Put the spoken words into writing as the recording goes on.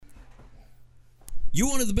You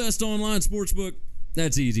wanted the best online sportsbook?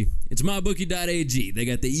 That's easy. It's mybookie.ag. They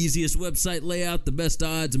got the easiest website layout, the best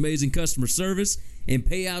odds, amazing customer service, and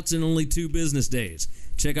payouts in only 2 business days.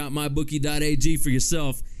 Check out mybookie.ag for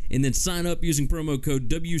yourself, and then sign up using promo code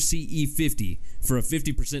WCE50 for a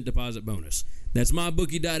 50% deposit bonus. That's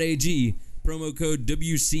mybookie.ag, promo code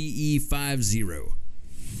WCE50.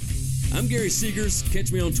 I'm Gary Seegers.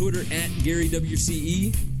 Catch me on Twitter at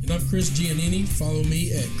GaryWCE. And I'm Chris Giannini. Follow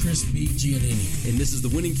me at Chris B. Giannini. And this is the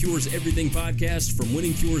Winning Cures Everything podcast from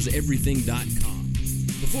winningcureseverything.com.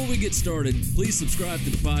 Before we get started, please subscribe to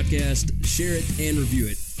the podcast, share it, and review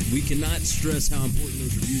it. We cannot stress how important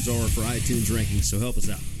those reviews are for iTunes rankings, so help us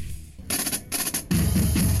out.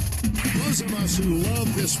 Those of us who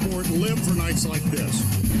love this sport live for nights like this.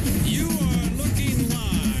 You are looking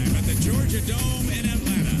live at the Georgia Dome in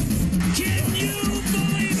Atlanta. Can you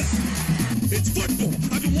believe it? It's football.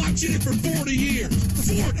 I've been watching it for 40 years.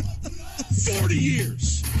 40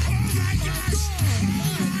 years. Oh my gosh! Oh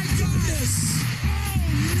my goodness! Oh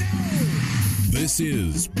no! This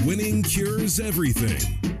is Winning Cures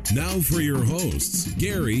Everything. Now for your hosts,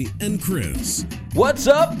 Gary and Chris. What's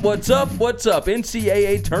up? What's up? What's up?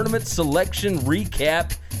 NCAA Tournament Selection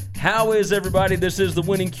recap. How is everybody? This is the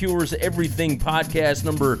Winning Cures Everything podcast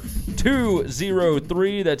number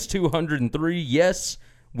 203. That's 203. Yes,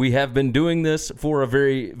 we have been doing this for a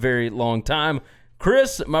very, very long time.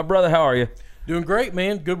 Chris, my brother, how are you? Doing great,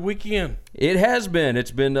 man. Good weekend. It has been.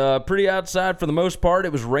 It's been pretty outside for the most part.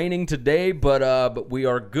 It was raining today, but we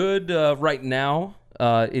are good right now.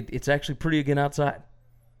 It's actually pretty again outside.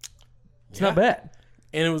 It's not bad.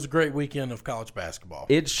 And it was a great weekend of college basketball.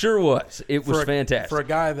 It sure was. It was fantastic. For a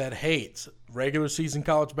guy that hates regular season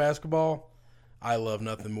college basketball, I love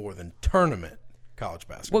nothing more than tournament college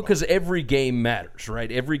basketball. Well, because every game matters,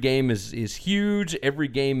 right? Every game is huge. Every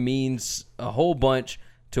game means a whole bunch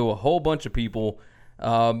to a whole bunch of people.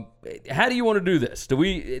 How do you want to do this?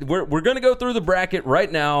 We're going to go through the bracket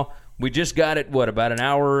right now. We just got it, about an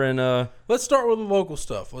hour and Let's start with the local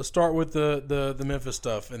stuff. Let's start with the Memphis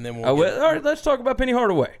stuff, and then we'll all right, let's talk about Penny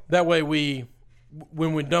Hardaway. That way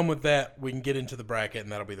when we're done with that, we can get into the bracket,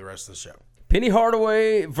 and that'll be the rest of the show. Penny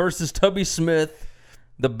Hardaway versus Tubby Smith,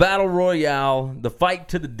 the Battle Royale, the fight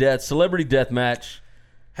to the death, celebrity death match.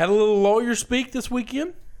 Had a little lawyer speak this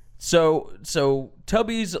weekend. So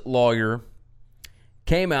Tubby's lawyer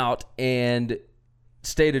came out and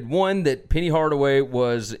stated, one, that Penny Hardaway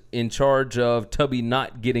was in charge of Tubby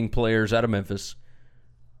not getting players out of Memphis,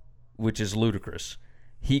 which is ludicrous.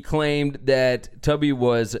 He claimed that Tubby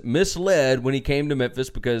was misled when he came to Memphis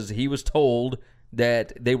because he was told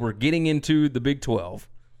that they were getting into the Big 12,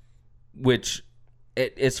 which,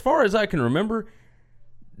 as far as I can remember,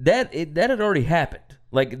 that had already happened.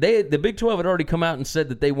 Like, the Big 12 had already come out and said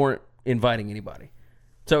that they weren't inviting anybody.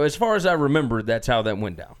 So as far as I remember, that's how that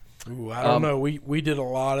went down. Ooh, I don't know. We did a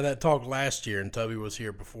lot of that talk last year, and Tubby was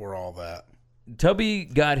here before all that. Tubby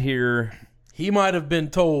got here. He might have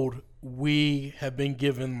been told we have been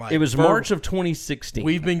given it was March of 2016.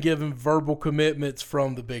 We've been given verbal commitments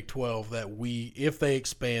from the Big 12 that if they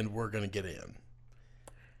expand, we're going to get in.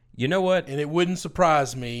 You know what? And it wouldn't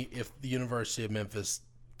surprise me if the University of Memphis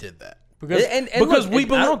did that. Because I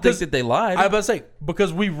don't think that they lied. I was about to say,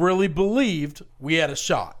 because we really believed we had a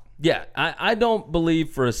shot. Yeah, I don't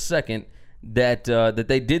believe for a second that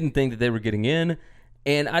they didn't think that they were getting in,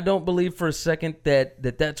 and I don't believe for a second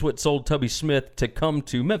that that's what sold Tubby Smith to come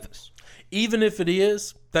to Memphis. Even if it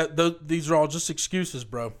is, these are all just excuses,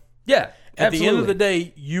 bro. Yeah, At the end of the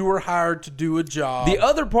day, you were hired to do a job. The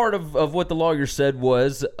other part of what the lawyer said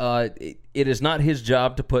was it is not his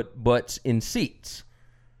job to put butts in seats.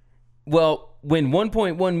 Well, when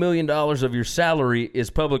 $1.1 million of your salary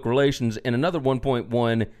is public relations and another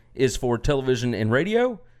 1.1 is for television and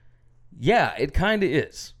radio, yeah, it kind of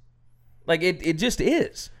is. Like, it just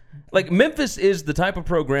is. Like, Memphis is the type of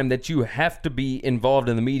program that you have to be involved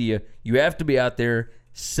in the media. You have to be out there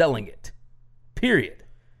selling it. Period.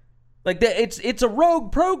 Like, that, it's a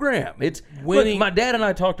rogue program. It's winning. Look, my dad and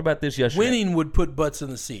I talked about this yesterday. Winning would put butts in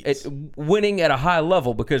the seats. Winning at a high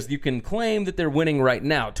level, because you can claim that they're winning right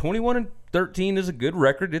now. 21-13 is a good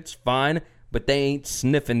record. It's fine, but they ain't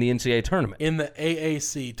sniffing the NCAA tournament. In the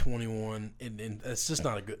AAC 21, and that's just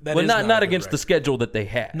not a good. That well, is not against the schedule that they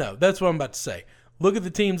had. No, that's what I'm about to say. Look at the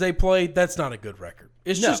teams they played. That's not a good record.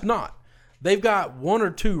 It's just not. They've got 1 or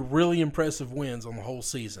 2 really impressive wins on the whole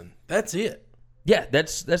season. That's it. Yeah,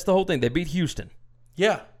 that's the whole thing. They beat Houston.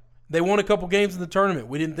 Yeah. They won a couple games in the tournament.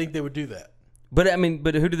 We didn't think they would do that. But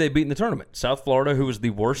who did they beat in the tournament? South Florida, who was the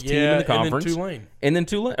worst team in the conference. And then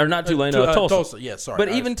Tulane. Tulsa. Tulsa, yeah, sorry. But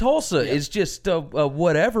even Tulsa is just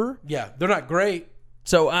whatever. Yeah, they're not great.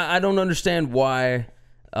 So I don't understand why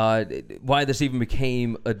this even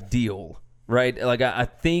became a deal, right? Like I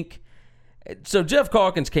think so. Jeff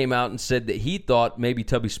Calkins came out and said that he thought maybe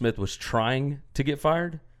Tubby Smith was trying to get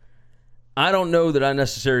fired. I don't know that I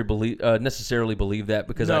necessarily believe that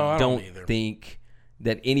because I don't think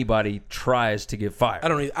that anybody tries to get fired. I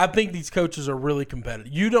don't either. I think these coaches are really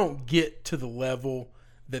competitive. You don't get to the level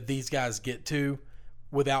that these guys get to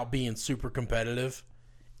without being super competitive.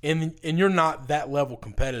 And you're not that level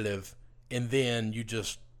competitive, and then you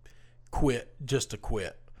just quit just to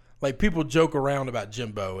quit. Like, people joke around about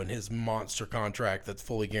Jimbo and his monster contract that's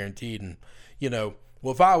fully guaranteed. And, well,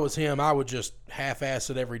 if I was him, I would just half-ass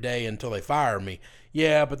it every day until they fire me.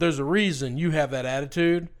 Yeah, but there's a reason you have that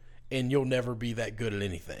attitude, and you'll never be that good at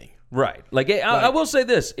anything. Right. I will say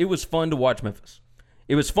this. It was fun to watch Memphis.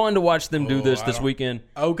 It was fun to watch them do this weekend.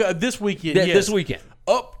 Oh, God, this weekend, yes. This weekend.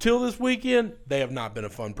 Up till this weekend, they have not been a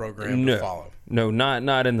fun program to follow. No,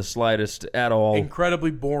 not in the slightest at all. Incredibly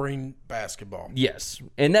boring basketball. Yes,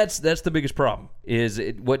 and that's the biggest problem.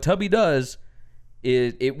 What Tubby does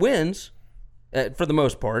is it wins for the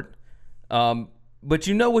most part, but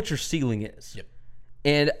you know what your ceiling is. Yep.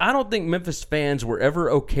 And I don't think Memphis fans were ever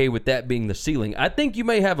okay with that being the ceiling. I think you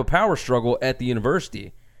may have a power struggle at the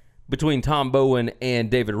university between Tom Bowen and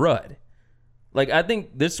David Rudd. Like, I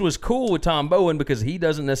think this was cool with Tom Bowen because he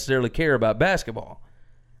doesn't necessarily care about basketball.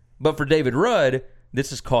 But for David Rudd,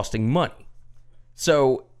 this is costing money.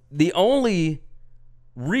 So the only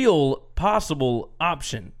real possible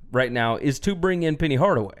option right now is to bring in Penny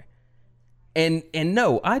Hardaway. And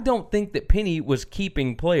no, I don't think that Penny was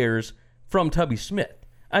keeping players from Tubby Smith.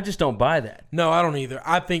 I just don't buy that. No, I don't either.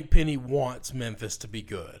 I think Penny wants Memphis to be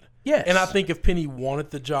good. Yes. And I think if Penny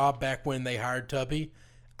wanted the job back when they hired Tubby,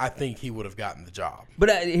 I think he would have gotten the job. But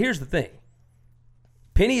here's the thing.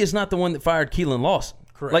 Penny is not the one that fired Keelan Lawson.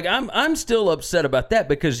 Correct. Like, I'm still upset about that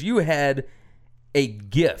because you had a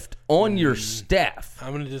gift on your staff.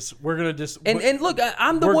 We're gonna just and look,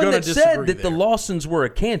 I'm the one that said that there. the Lawsons were a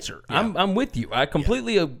cancer. Yeah. I'm with you. I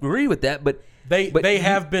completely agree with that. But they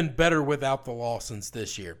have been better without the Lawsons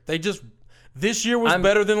this year. This year was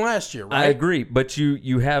better than last year, right? I agree, but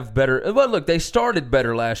you have better. Well, look, they started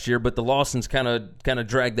better last year, but the Lawsons kind of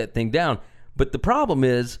dragged that thing down. But the problem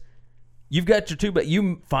is, you've got your two, but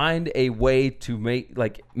you find a way to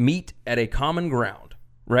meet at a common ground,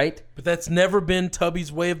 right? But that's never been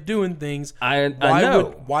Tubby's way of doing things. I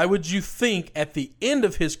know. Why would you think at the end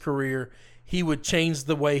of his career he would change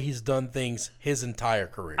the way he's done things his entire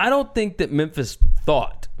career? I don't think that Memphis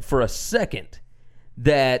thought for a second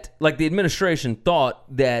that, like, the administration thought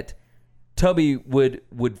that Tubby would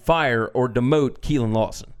fire or demote Keelan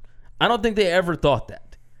Lawson. I don't think they ever thought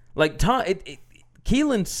that. Like,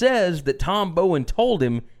 Keelan says that Tom Bowen told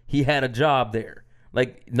him he had a job there.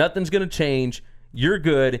 Like, nothing's going to change. You're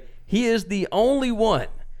good. He is the only one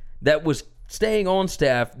that was staying on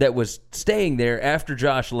staff that was staying there after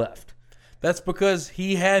Josh left. That's because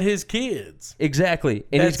he had his kids. Exactly.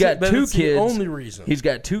 And he's got two kids. The only reason. He's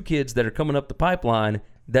got two kids that are coming up the pipeline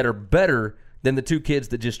that are better than the two kids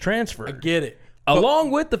that just transferred. I get it. Along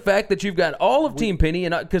with the fact that you've got all of Team Penny,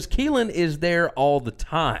 and because Keelan is there all the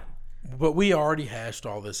time. But we already hashed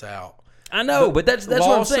all this out. I know, but that's what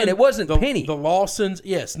I'm saying. It wasn't Penny. The Lawsons,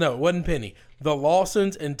 yes, no, it wasn't Penny. The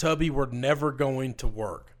Lawsons and Tubby were never going to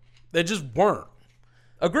work. They just weren't.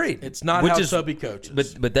 Agreed. It's not how Tubby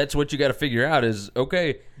coaches. But that's what you got to figure out is,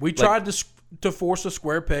 okay. We tried to force a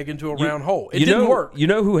square peg into a round hole. It didn't work. You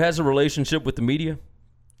know who has a relationship with the media?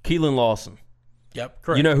 Keelan Lawson. Yep,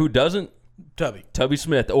 correct. You know who doesn't? Tubby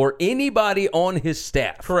Smith or anybody on his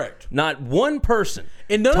staff. Correct. Not one person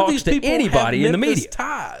and none talks of these people to anybody have in the media.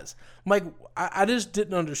 Ties. Like, I just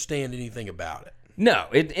didn't understand anything about it. No,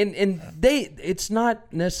 it's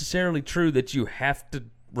not necessarily true that you have to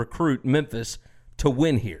recruit Memphis to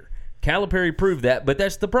win here. Calipari proved that, but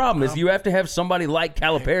that's the problem is you have to have somebody like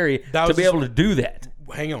Calipari to be able to do that.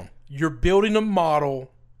 Hang on. You're building a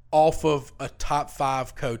model off of a top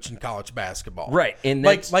 5 coach in college basketball. Right. And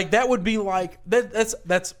like that would be like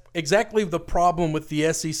that's exactly the problem with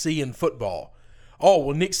the SEC in football. Oh,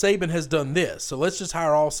 well, Nick Saban has done this, so let's just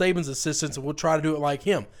hire all Saban's assistants and we'll try to do it like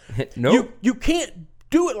him. Nope. You can't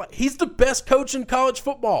do it like he's the best coach in college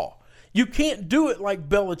football. You can't do it like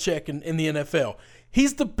Belichick in the NFL.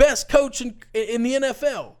 He's the best coach in the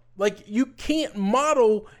NFL. Like, you can't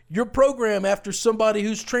model your program after somebody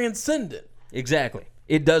who's transcendent. Exactly.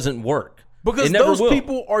 It doesn't work. Because those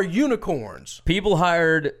people are unicorns. People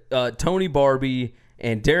hired Tony Barbie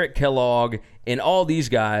and Derek Kellogg and all these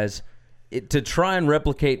guys to try and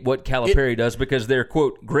replicate what Calipari does because they're,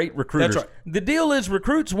 quote, great recruiters. That's right. The deal is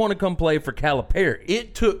recruits want to come play for Calipari.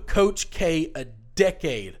 It took Coach K a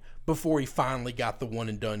decade before he finally got the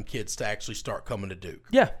one-and-done kids to actually start coming to Duke.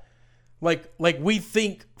 Yeah. Like we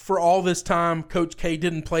think for all this time Coach K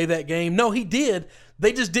didn't play that game. No, he did.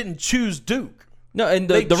 They just didn't choose Duke. No, and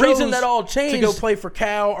the They reason chose that all changed to go play for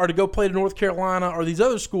Cal or to go play to North Carolina or these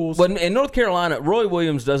other schools. But in North Carolina, Roy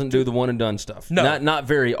Williams doesn't do the one and done stuff. No. Not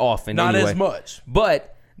very often. Not anyway. as much.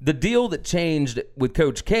 But the deal that changed with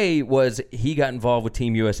Coach K was he got involved with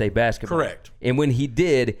Team USA basketball. Correct. And when he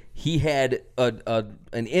did, he had an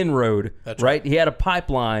inroad. That's right. He had a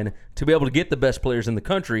pipeline to be able to get the best players in the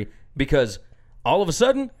country because all of a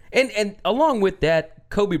sudden, and along with that,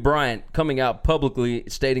 Kobe Bryant coming out publicly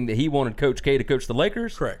stating that he wanted Coach K to coach the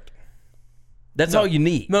Lakers. Correct. That's all you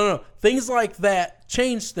need. No. Things like that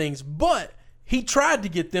change things, but he tried to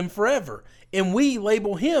get them forever. And we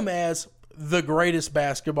label him as the greatest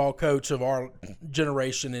basketball coach of our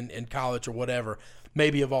generation in college or whatever,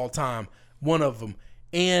 maybe of all time, one of them.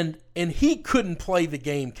 And he couldn't play the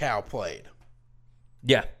game Cal played.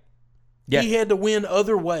 Yeah. He had to win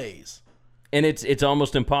other ways. And it's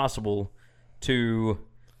almost impossible to,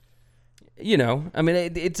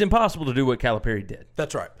 it's impossible to do what Calipari did.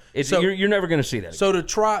 That's right. You're never going to see that. So to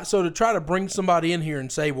try to bring somebody in here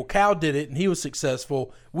and say, well, Cal did it and he was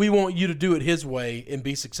successful, we want you to do it his way and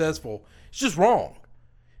be successful. It's just wrong.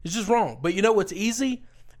 It's just wrong. But you know what's easy?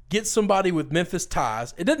 Get somebody with Memphis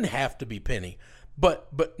ties. It doesn't have to be Penny.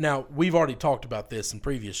 But now we've already talked about this in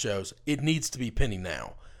previous shows. It needs to be Penny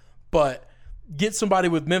now. But get somebody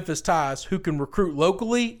with Memphis ties who can recruit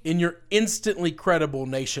locally, and you're instantly credible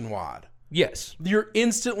nationwide. Yes. You're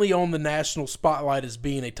instantly on the national spotlight as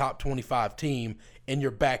being a top 25 team, and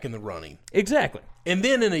you're back in the running. Exactly. And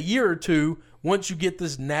then in a year or two, once you get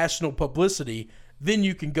this national publicity, then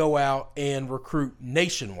you can go out and recruit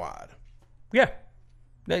nationwide. Yeah.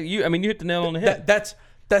 You hit the nail on the head.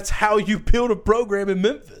 That's how you build a program in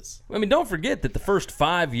Memphis. I mean, don't forget that the first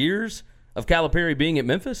 5 years of Calipari being at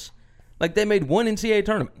Memphis, they made one NCAA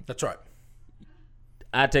tournament. That's right.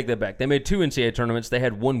 I take that back. They made 2 NCAA tournaments. They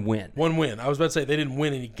had one win. One win. I was about to say they didn't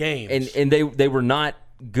win any games. And they were not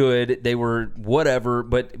good. They were whatever,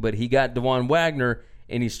 but he got DeJuan Wagner,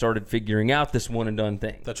 and he started figuring out this one-and-done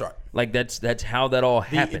thing. That's right. That's how that all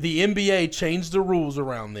happened. The NBA changed the rules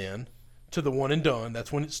around then to the one-and-done.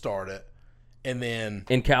 That's when it started. And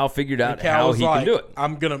Cal figured out Cal how was he like, can do it.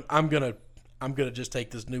 I'm gonna just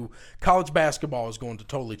take this new college basketball is going to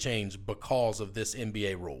totally change because of this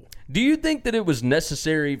NBA rule. Do you think that it was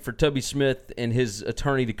necessary for Tubby Smith and his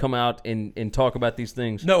attorney to come out and talk about these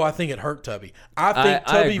things? No, I think it hurt Tubby. I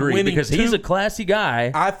agree winning because he's a classy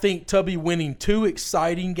guy. I think Tubby winning 2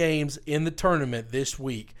 exciting games in the tournament this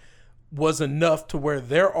week was enough to where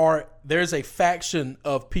there's a faction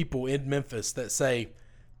of people in Memphis that say,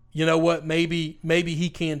 you know what? Maybe he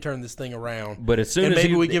can turn this thing around. But as soon and as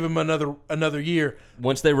maybe we give him another year.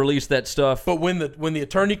 Once they release that stuff. But when the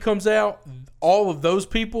attorney comes out, all of those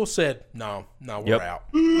people said, no, we're out.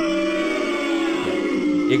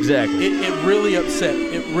 Exactly. It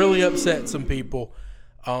really upset some people,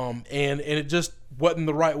 and it just wasn't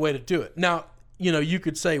the right way to do it. Now, you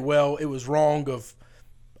could say, well, it was wrong of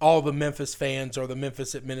all the Memphis fans or the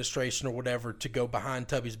Memphis administration or whatever to go behind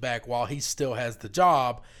Tubby's back while he still has the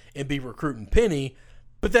job and be recruiting Penny.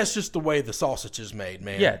 But that's just the way the sausage is made,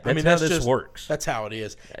 man. Yeah, that's how this works. That's how it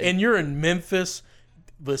is. And you're in Memphis.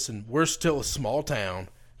 Listen, we're still a small town,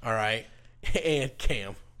 all right? And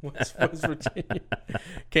Cam, what's Virginia?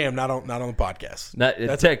 Cam, not on the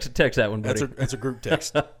podcast. Text that one, buddy. That's a group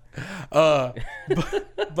text.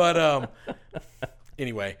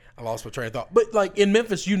 Anyway, I lost my train of thought. But in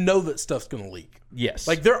Memphis, that stuff's going to leak. Yes.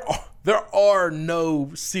 There are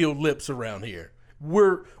no sealed lips around here.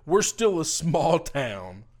 We're still a small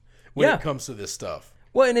town when it comes to this stuff.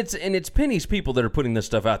 Well, and it's Penny's people that are putting this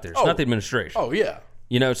stuff out there. It's not the administration. Oh yeah.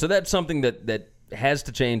 So that's something that has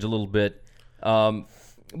to change a little bit. But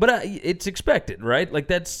it's expected, right?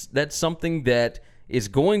 That's something that is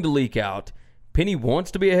going to leak out. Penny wants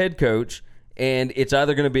to be a head coach, and it's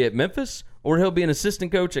either going to be at Memphis or he'll be an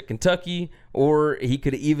assistant coach at Kentucky, or he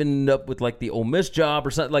could even end up with the Ole Miss job or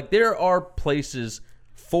something. There are places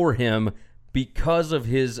for him because of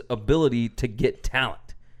his ability to get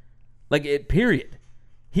talent. Period.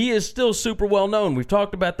 He is still super well known. We've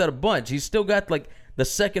talked about that a bunch. He's still got the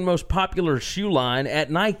second most popular shoe line at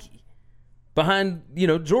Nike behind,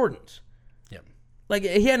 Jordans. Yep.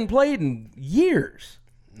 He hadn't played in years.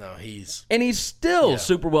 No, he's still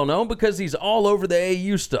super well known because he's all over the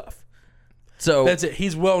AAU stuff. So that's it.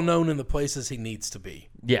 He's well known in the places he needs to be.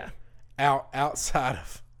 Yeah. Outside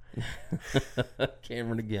of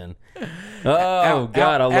Cameron again. Oh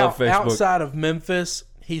God, I love Facebook. Outside of Memphis,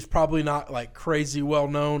 he's probably not like crazy well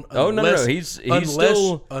known. No. He's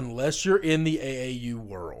still unless you're in the AAU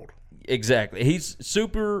world. Exactly. He's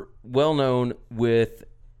super well known with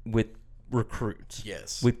recruits.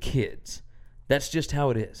 Yes. With kids. That's just how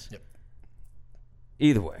it is. Yep.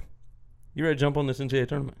 Either way, you ready to jump on this NCAA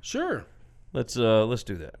tournament? Sure. Let's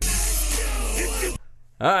do that.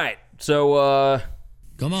 All right. So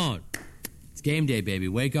come on, it's game day, baby.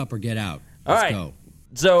 Wake up or get out. All Let's right. go.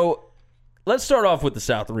 So let's start off with the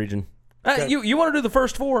South region. Okay. You want to do the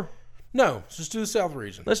first four? No, let's just do the South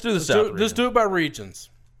region. Let's do the South region. Let's do it by regions.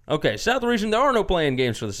 Okay, South region. There are no playing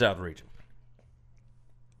games for the South region.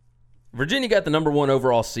 Virginia got the number 1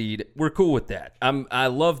 overall seed. We're cool with that. I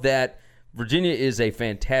love that. Virginia is a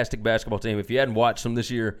fantastic basketball team. If you hadn't watched them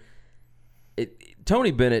this year,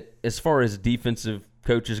 Tony Bennett, as far as defensive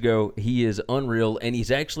coaches go, he is unreal, and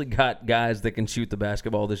he's actually got guys that can shoot the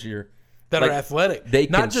basketball this year. That are athletic. They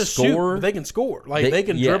not can just score. shoot, but they can score. Like they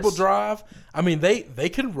can dribble, drive. I mean, they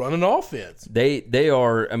can run an offense. They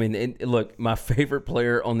are. I mean, look, my favorite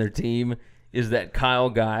player on their team is that Kyle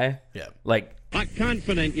guy. Yeah. Like a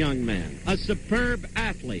confident young man, a superb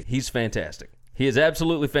athlete. He's fantastic. He is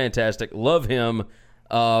absolutely fantastic. Love him.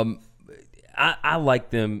 I like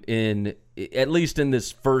them at least in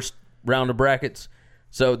this first round of brackets.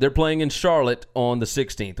 So they're playing in Charlotte on the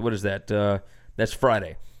 16th. What is that? That's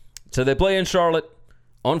Friday. So they play in Charlotte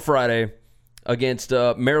on Friday against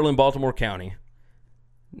Maryland, Baltimore County.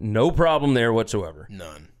 No problem there whatsoever.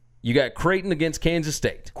 None. You got Creighton against Kansas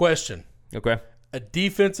State. Question. Okay. A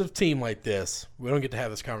defensive team like this, we don't get to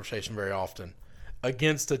have this conversation very often,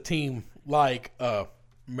 against a team like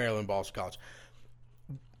Maryland, Boston College.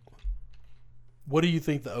 What do you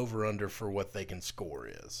think the over-under for what they can score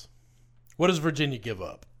is? What does Virginia give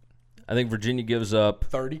up? I think Virginia gives up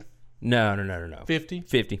 30? No. 50?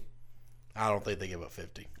 50. I don't think they give up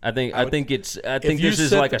 50. I think this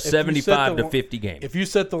is like a 75 to 50 game. If you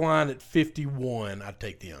set the line at 51, I'd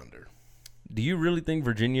take the under. Do you really think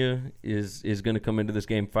Virginia is going to come into this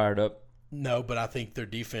game fired up? No, but I think their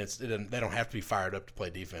defense, they don't have to be fired up to play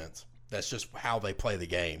defense. That's just how they play the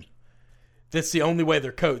game. That's the only way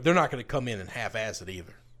they're coached. They're not going to come in and half-ass it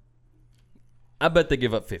either. I bet they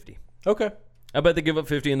give up 50. Okay. I bet they give up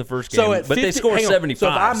 50 in the first game, but 50, they score 75. So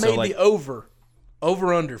if I made the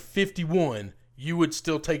over-under 51, you would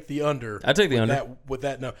still take the under. I'd take the under. With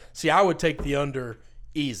that, no. See, I would take the under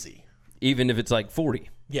easy. Even if it's like 40.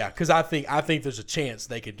 Yeah, because I think there's a chance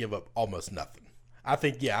they could give up almost nothing. I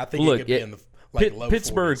think it could be in the low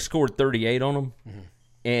Pittsburgh 40s. Scored 38 on them,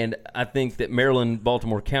 and I think that Maryland,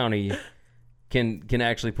 Baltimore County can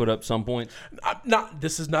actually put up some points.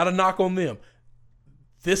 This is not a knock on them.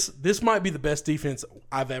 This might be the best defense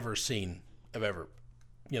I've ever seen.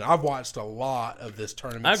 I've watched a lot of this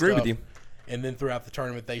tournament. I agree with you. And then throughout the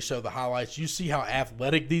tournament, they show the highlights. You see how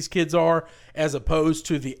athletic these kids are, as opposed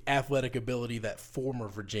to the athletic ability that former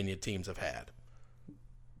Virginia teams have had.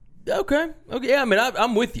 Okay. Yeah, I mean,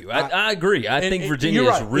 I'm with you. I agree. I think Virginia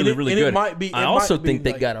right. is really, really good. I also think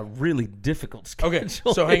they like, got a really difficult schedule. Okay,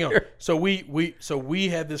 so hang on. So we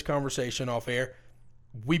had this conversation off air.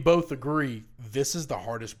 We both agree this is the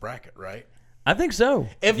hardest bracket, right? I think so.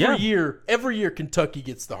 Every year Kentucky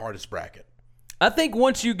gets the hardest bracket. I think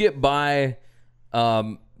once you get by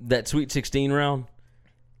that Sweet 16 round,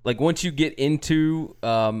 like once you get into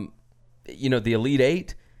the Elite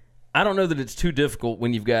Eight, I don't know that it's too difficult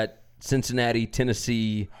when you've got Cincinnati,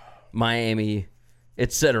 Tennessee, Miami,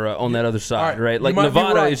 etc. on that other side, right? Like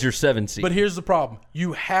Nevada is your 7 seed. But here's the problem.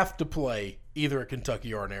 You have to play either a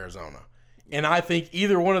Kentucky or an Arizona. And I think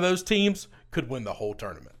either one of those teams could win the whole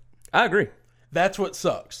tournament. I agree. That's what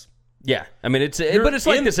sucks. Yeah. I mean, it's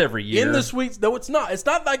like this every year. In the Sweets, no, it's not. It's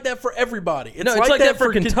not like that for everybody. It's like that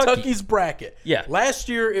for Kentucky's bracket. Yeah. Last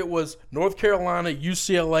year, it was North Carolina,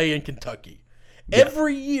 UCLA, and Kentucky. Yeah.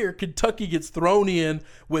 Every year, Kentucky gets thrown in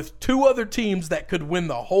with 2 other teams that could win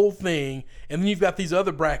the whole thing, and then you've got these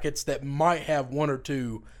other brackets that might have 1 or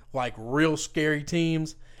 2 like real scary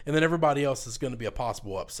teams, and then everybody else is going to be a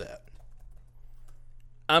possible upset.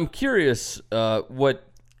 I'm curious what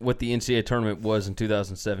the NCAA tournament was in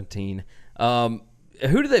 2017. Who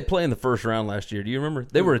did they play in the first round last year? Do you remember?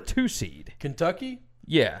 They were a 2 seed. Kentucky?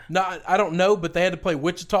 Yeah. No, I don't know, but they had to play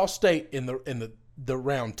Wichita State in the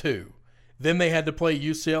round 2. Then they had to play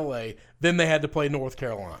UCLA. Then they had to play North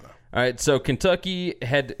Carolina. All right, so Kentucky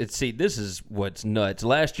had – see, this is what's nuts.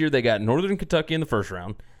 Last year they got Northern Kentucky in the first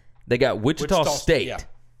round. They got Wichita State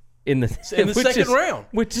in the second round.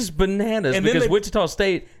 Which is bananas because Wichita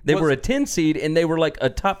State, they were a 10 seed and they were like a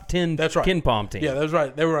top 10 KenPom team. Yeah, that's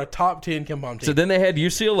right. They were a top 10 KenPom team. So then they had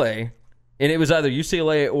UCLA, and it was either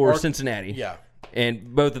UCLA or Cincinnati. Yeah.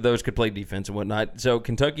 And both of those could play defense and whatnot. So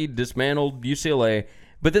Kentucky dismantled UCLA,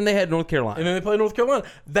 but then they had North Carolina. And then they played North Carolina.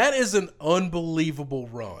 That is an unbelievable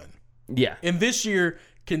run. Yeah. And this year,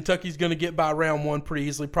 Kentucky's going to get by round one pretty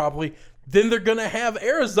easily, probably. Then they're going to have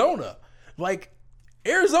Arizona. Like,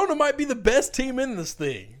 Arizona might be the best team in this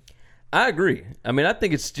thing. I agree. I mean, I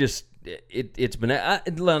think it's just it's been.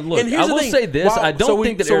 Look, And here's I the will thing. say this: I don't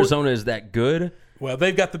think that so Arizona is that good, Well,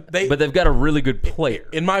 they've got but they've got a really good player.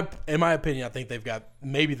 in my opinion, I think they've got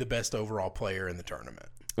maybe the best overall player in the tournament.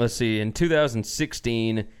 Let's see. In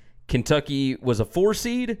 2016, Kentucky was a 4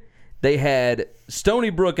 seed. They had Stony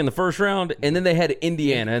Brook in the first round, and then they had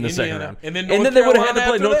Indiana in the second round. And then they would have had to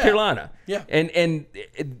play Carolina North after Carolina. Yeah. And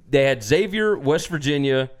they had Xavier, West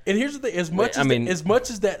Virginia. And here's the thing: as much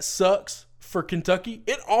as that sucks for Kentucky,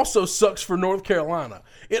 it also sucks for North Carolina.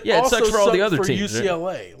 It also sucks for all the other for teams.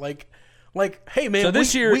 UCLA. Like, hey man, So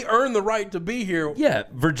this year- we earned the right to be here. Yeah,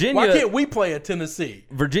 Virginia. Why can't we play at Tennessee?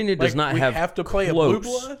 Virginia does not we have to play close. a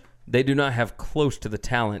blue blood. They do not have close to the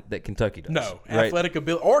talent that Kentucky does. No, right? athletic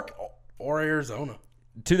ability or Arizona.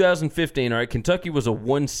 2015, all right, Kentucky was a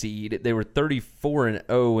 1 seed. They were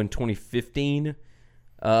 34-0 in 2015.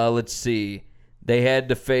 Let's see. They had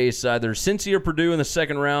to face either Cincy or Purdue in the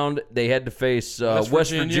second round. They had to face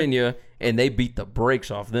West Virginia, and they beat the brakes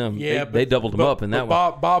off them. Yeah, they doubled them up in that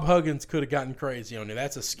one. Bob Huggins could have gotten crazy on you.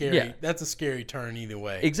 That's a scary turn either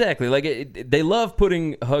way. Exactly. Like they love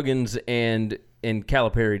putting Huggins and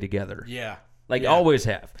Calipari together. Yeah. Always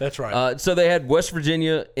have. That's right. So they had West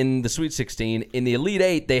Virginia in the Sweet 16. In the Elite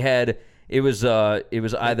 8, they had it was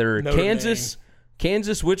either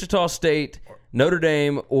Kansas, Wichita State, Notre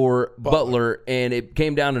Dame, or Butler, and it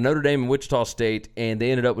came down to Notre Dame and Wichita State, and they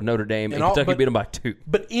ended up with Notre Dame, and Kentucky beat them by 2.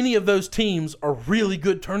 But any of those teams are really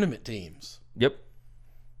good tournament teams. Yep,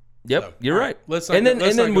 So, you're right. And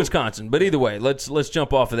then Wisconsin. But either way, let's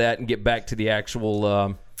jump off of that and get back to the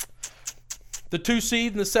actual. The 2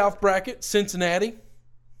 seed in the South bracket, Cincinnati.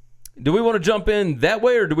 Do we want to jump in that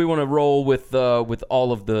way, or do we want to roll with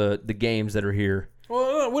all of the games that are here?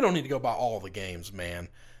 Well, we don't need to go by all the games, man.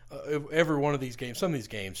 Every one of these games, some of these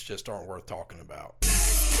games just aren't worth talking about.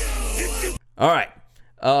 All right.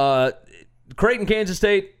 Creighton, Kansas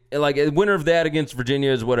State, like a winner of that against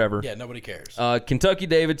Virginia is whatever. Yeah, nobody cares. Kentucky,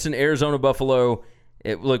 Davidson, Arizona, Buffalo.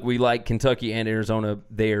 Look, we like Kentucky and Arizona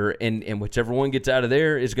there, and whichever one gets out of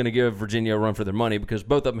there is going to give Virginia a run for their money because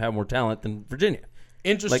both of them have more talent than Virginia.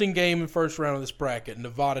 Interesting game in first round of this bracket,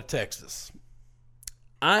 Nevada, Texas.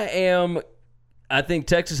 I think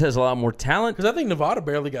Texas has a lot more talent. Because I think Nevada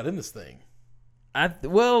barely got in this thing.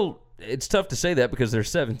 It's tough to say that because they're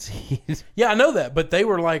 7 seeds. Yeah, I know that, but they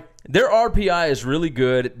were like their RPI is really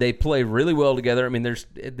good. They play really well together. I mean, they're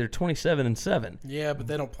 27-7. Yeah, but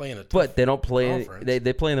they don't play in a. But they don't play.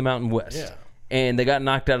 They play in the Mountain West. Yeah, and they got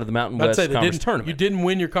knocked out of the Mountain West conference tournament. You didn't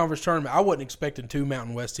win your conference tournament. I wasn't expecting 2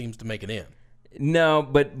 Mountain West teams to make it in. No,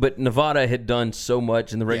 but Nevada had done so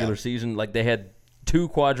much in the regular season. Like they had 2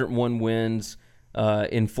 Quadrant 1 wins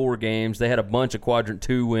in 4 games. They had a bunch of Quadrant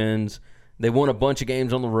 2 wins. They won a bunch of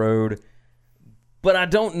games on the road. But I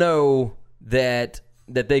don't know that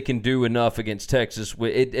they can do enough against Texas.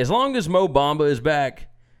 As long as Mo Bamba is back,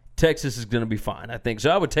 Texas is going to be fine, I think. So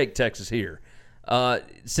I would take Texas here.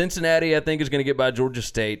 Cincinnati, I think, is going to get by Georgia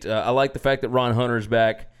State. I like the fact that Ron Hunter is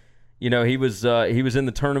back. You know, he was in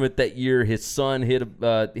the tournament that year. His son hit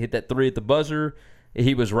that 3 at the buzzer.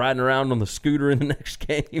 He was riding around on the scooter in the next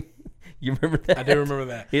game. You remember that? I do remember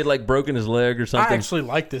that. He had broken his leg or something. I actually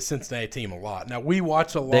like this Cincinnati team a lot. Now we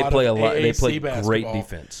watch a lot. They play of a lot. AAC They play basketball. great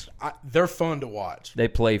defense. They're fun to watch. They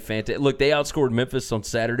play fantastic. Look, they outscored Memphis on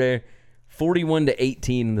Saturday,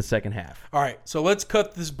 41-18 in the second half. All right, so let's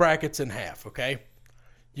cut this brackets in half. Okay,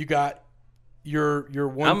 you got your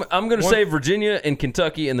one. I'm going to say Virginia and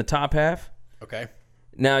Kentucky in the top half. Okay.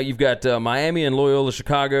 Now you've got Miami and Loyola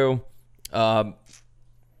Chicago.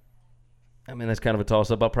 I mean, that's kind of a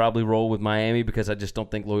toss-up. I'll probably roll with Miami because I just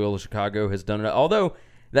don't think Loyola Chicago has done it. Although,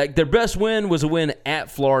 their best win was a win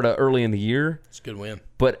at Florida early in the year. It's a good win.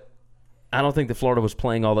 But I don't think that Florida was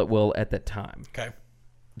playing all that well at that time. Okay.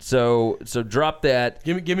 So drop that.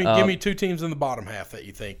 Give me 2 teams in the bottom half that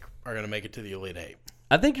you think are going to make it to the Elite 8.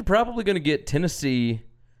 I think you're probably going to get Tennessee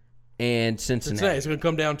and Cincinnati. It's going to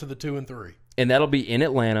come down to the 2 and 3. And that'll be in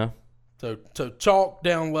Atlanta. So chalk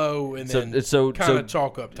down low and then kind of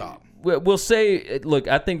chalk up top. We'll say, look,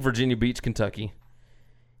 I think Virginia beats Kentucky,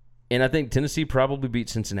 and I think Tennessee probably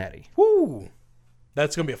beats Cincinnati. Woo!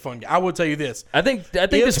 That's going to be a fun game. I will tell you this. I think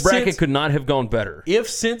this bracket could not have gone better. If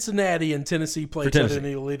Cincinnati and Tennessee play each other in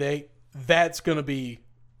the Elite 8, that's going to be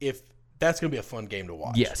a fun game to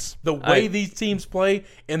watch. Yes. The way these teams play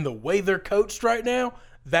and the way they're coached right now,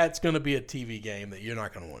 that's going to be a TV game that you're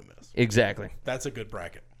not going to want to miss. Exactly. That's a good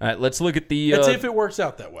bracket. All right, let's look at the. That's if it works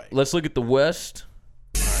out that way. Let's look at the West.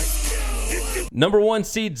 Number 1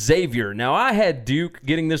 seed Xavier. Now I had Duke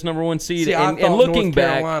getting this number 1 seed, See, and I thought looking North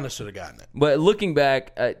back, Carolina should have gotten it. but looking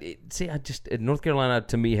back, North Carolina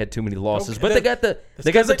to me had too many losses. Okay, But they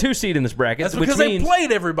got the 2 seed in this bracket. That's which because means, they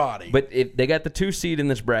played everybody. But if they got the 2 seed in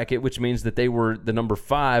this bracket, which means that they were the number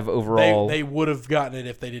 5 overall. They would have gotten it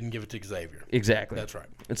if they didn't give it to Xavier. Exactly. That's right.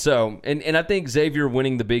 So, and I think Xavier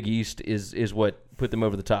winning the Big East is what put them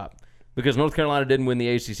over the top, because North Carolina didn't win the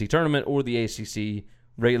ACC tournament or the ACC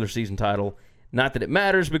regular season title. Not that it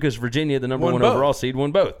matters, because Virginia, the number 1 overall seed,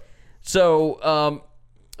 won both. So,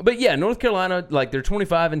 but yeah, North Carolina, like, they're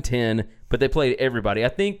 25-10, but they played everybody. I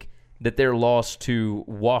think that their loss to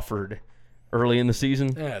Wofford early in the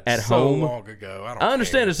season at home. So long ago. I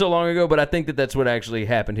understand it's so long ago, but I think that that's what actually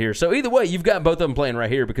happened here. So either way, you've got both of them playing right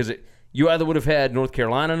here, because you either would have had North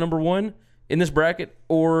Carolina number 1 in this bracket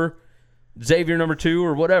or Xavier number 2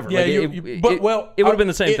 or whatever. Yeah, like it would have been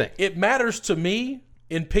the same thing. It matters to me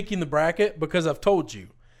in picking the bracket, because I've told you,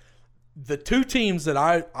 the 2 teams that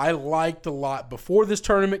I liked a lot before this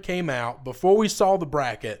tournament came out, before we saw the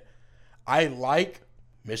bracket, I like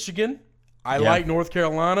Michigan, I like North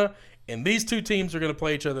Carolina, and these 2 teams are going to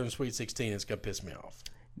play each other in Sweet 16. It's going to piss me off.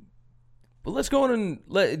 But let's go on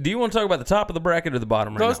and do you want to talk about the top of the bracket or the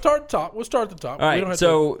bottom? Let's start at the top. We'll start at the top. All right.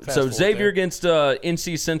 So Xavier against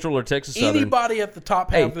NC Central or Texas Southern. Anybody at the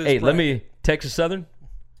top half of this bracket. Let me Texas Southern.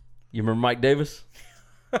 You remember Mike Davis?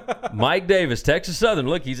 Mike Davis, Texas Southern.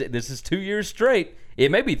 Look, this is 2 years straight.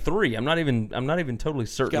 It may be 3. I'm not even totally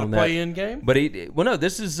certain on that. Got a play-in game? But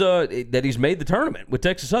this is that he's made the tournament with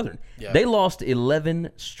Texas Southern. Yeah. They lost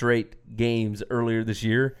 11 straight games earlier this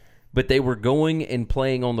year, but they were going and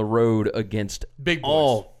playing on the road against big boys,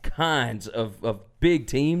 all kinds of big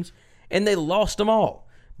teams, and they lost them all.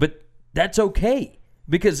 But that's okay.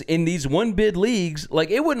 Because in these one-bid leagues, like,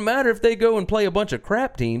 it wouldn't matter if they go and play a bunch of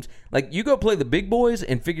crap teams. Like, you go play the big boys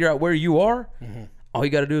and figure out where you are. Mm-hmm. All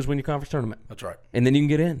you got to do is win your conference tournament. That's right. And then you can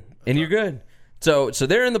get in, and you're good. So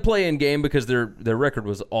they're in the play-in game because their record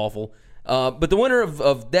was awful. But the winner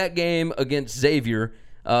of that game against Xavier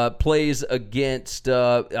plays against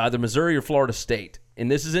either Missouri or Florida State.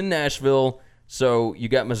 And this is in Nashville. So you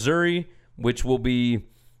got Missouri, which will be,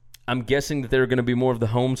 I'm guessing that they're going to be more of the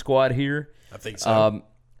home squad here. I think so.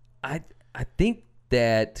 I think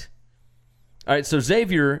that – all right, so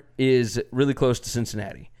Xavier is really close to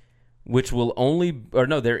Cincinnati, which will only – or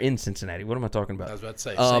no, they're in Cincinnati. What am I talking about? I was about to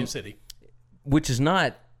say, same city. Which is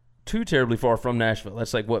not too terribly far from Nashville.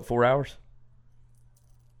 That's like, what, 4 hours?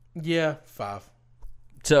 Yeah, 5.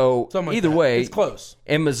 So like either that. way – it's close.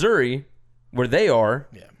 And Missouri, where they are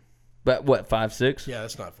 – yeah. But what, 5, 6? Yeah,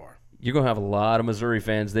 that's not far. You're going to have a lot of Missouri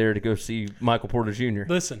fans there to go see Michael Porter Jr.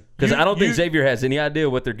 Listen, because I don't think Xavier has any idea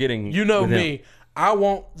what they're getting. You know me. I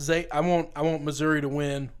want Missouri to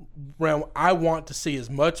win. I want to see as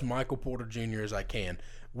much Michael Porter Jr. as I can.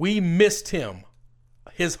 We missed him.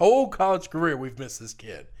 His whole college career, we've missed this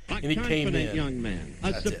kid. And he came in. Young man,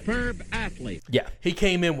 a superb athlete. Yeah. He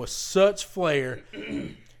came in with such flair.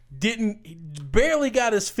 Barely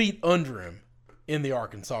got his feet under him in the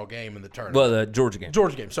Arkansas game in the tournament. Well, the Georgia game.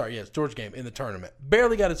 Georgia game in the tournament.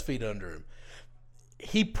 Barely got his feet under him.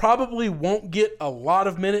 He probably won't get a lot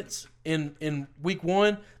of minutes in week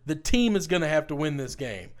 1. The team is going to have to win this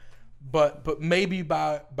game. But maybe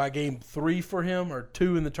by game 3 for him or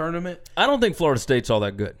 2 in the tournament. I don't think Florida State's all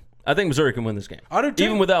that good. I think Missouri can win this game. I do too.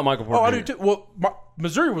 Even without Michael Porter Jr. I do too. Well,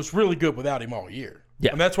 Missouri was really good without him all year.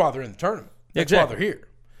 Yeah. And that's why they're in the tournament. That's why they're here.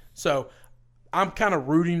 So I'm kind of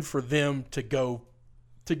rooting for them to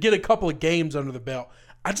get a couple of games under the belt.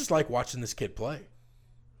 I just like watching this kid play.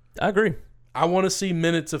 I agree. I want to see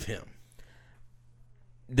minutes of him.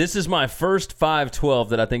 This is my first 5-12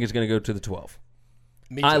 that I think is going to go to the 12.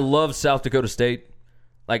 Me too. I love South Dakota State.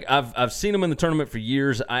 Like, I've seen them in the tournament for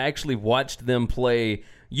years. I actually watched them play.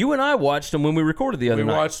 You and I watched them when we recorded the other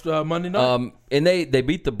night. We watched Monday night. And they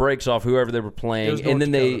beat the brakes off whoever they were playing. It was North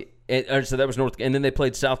Dakota. So that was North, and then they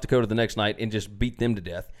played South Dakota the next night and just beat them to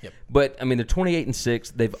death. Yep. But I mean, they're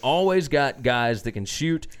 28-6. They've always got guys that can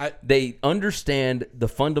shoot. They understand the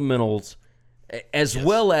fundamentals as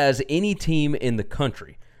well as any team in the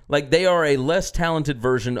country. Like, they are a less talented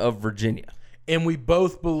version of Virginia. And we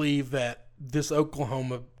both believe that this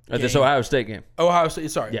Oklahoma game, this Ohio State game. Ohio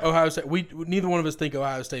State. We neither one of us think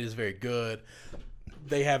Ohio State is very good.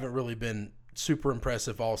 They haven't really been super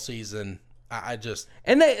impressive all season. They've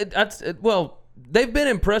been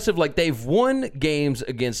impressive. Like, they've won games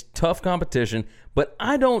against tough competition, but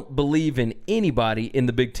I don't believe in anybody in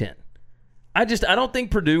the Big Ten. I don't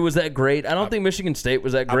think Purdue was that great. I don't think Michigan State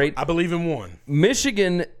was that great. I believe in one.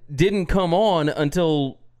 Michigan didn't come on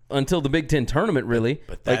until the Big Ten tournament, really.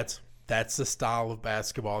 But that's the style of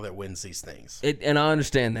basketball that wins these things. And I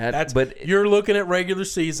understand that. But you're looking at regular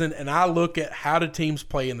season, and I look at how do teams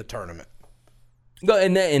play in the tournament.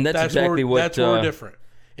 And that's exactly what. That's where we're different.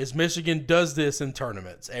 Is Michigan does this in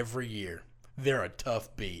tournaments every year. They're a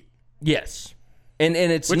tough beat. Yes, and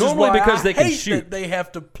it's normally because they can shoot. That they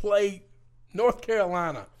have to play North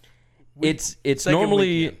Carolina. It's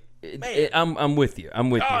normally. I'm with you.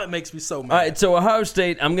 I'm with you. It makes me so mad. All right, so Ohio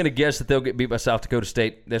State, I'm going to guess that they'll get beat by South Dakota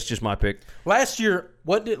State. That's just my pick. Last year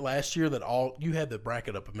that you had the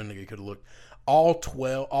bracket up a minute ago, you could have looked, all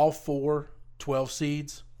 4 12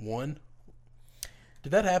 seeds won?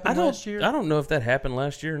 Did that happen last year? I don't know if that happened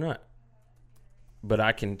last year or not. But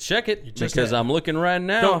I can check it because I'm looking right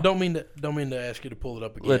now. Don't mean to ask you to pull it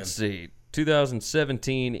up again. Let's see.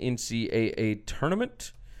 2017 NCAA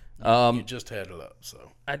Tournament. You just had it up,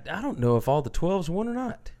 so I don't know if all the 12s won or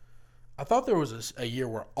not. I thought there was a year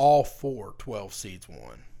where all 4 12 seeds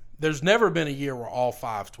won. There's never been a year where all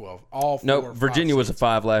 5 12, all 4. No, Virginia was a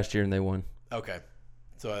 5 last year and they won. Okay,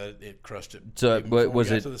 so it crushed it. So, but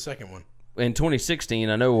was it to the second one in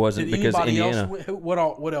 2016? I know it wasn't because Indiana. What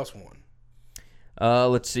else won?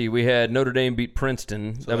 Let's see. We had Notre Dame beat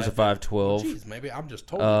Princeton. So that was a 5-12. Geez, maybe I'm just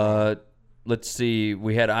told. Let's see.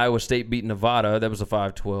 We had Iowa State beat Nevada. That was a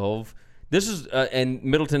 5-12. This is and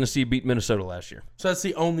Middle Tennessee beat Minnesota last year. So that's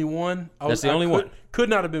the only one. That's the only one. Could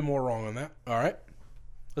not have been more wrong on that. All right,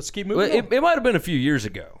 let's keep moving. Well, it might have been a few years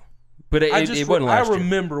ago, but it wasn't last year. I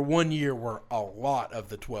remember one year where a lot of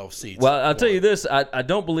the 12 seeds. Well, I'll tell you this: I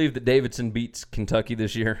don't believe that Davidson beats Kentucky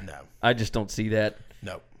this year. No, I just don't see that.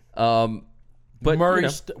 No. But Murray,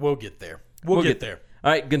 we'll get there. We'll get there. All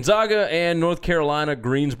right, Gonzaga and North Carolina,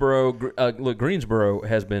 Greensboro. Look, Greensboro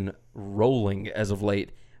has been rolling as of late,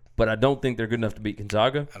 but I don't think they're good enough to beat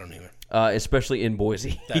Gonzaga. I don't either. Especially in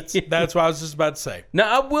Boise. That's what I was just about to say.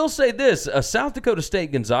 Now, I will say this. A South Dakota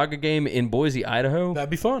State-Gonzaga game in Boise, Idaho. That'd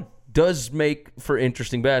be fun. Does make for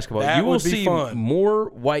interesting basketball. That you will would be see fun. More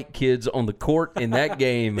white kids on the court in that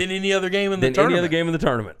game than any other game in the tournament. Any other game in the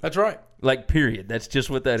tournament. That's right. Like, period. That's just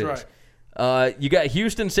what that is. Right. You got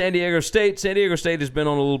Houston, San Diego State. San Diego State has been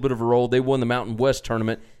on a little bit of a roll. They won the Mountain West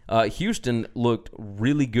tournament. Houston looked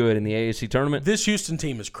really good in the AAC tournament. This Houston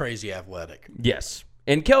team is crazy athletic. Yes.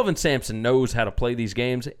 And Kelvin Sampson knows how to play these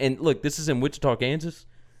games. And look, this is in Wichita, Kansas.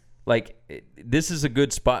 Like, this is a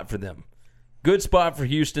good spot for them. Good spot for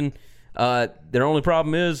Houston. Their only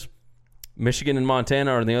problem is Michigan and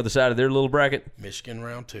Montana are on the other side of their little bracket. Michigan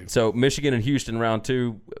round 2. So Michigan and Houston round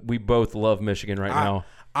 2. We both love Michigan right now.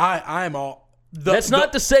 I am all. That's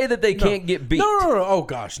not to say that they can't get beat. No. Oh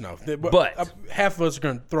gosh, no. But half of us are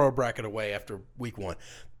going to throw a bracket away after week 1.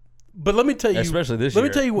 But let me tell you, especially this year. Let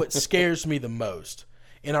me tell you what scares me the most,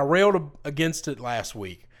 and I railed against it last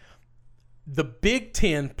week. The Big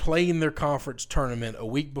Ten playing their conference tournament a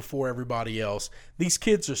week before everybody else. These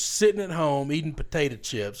kids are sitting at home eating potato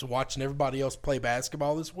chips, watching everybody else play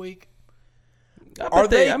basketball this week. I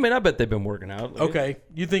bet they've been working out. Okay.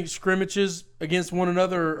 You think scrimmages against one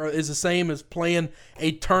another is the same as playing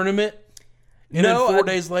a tournament? And then 4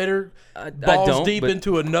 days later, balls deep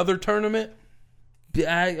into another tournament?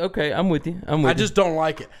 Okay, I'm with you. I just don't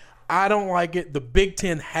like it. I don't like it. The Big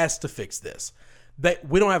Ten has to fix this.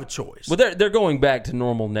 We don't have a choice. Well, they're going back to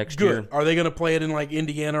normal next year. Are they going to play it in like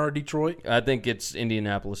Indiana or Detroit? I think it's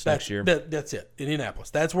Indianapolis next year. That's it. Indianapolis.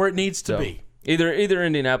 That's where it needs to be. Either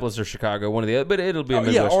Indianapolis or Chicago, one of the other, but it'll be a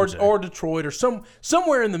Midwest. Or Detroit or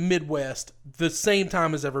somewhere in the Midwest, the same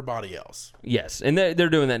time as everybody else. Yes, and they're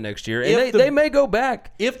doing that next year, and they may go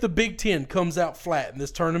back. If the Big Ten comes out flat in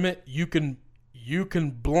this tournament, you can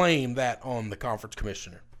blame that on the conference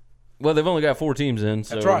commissioner. Well, they've only got 4 teams in,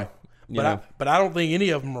 so that's right. But I don't think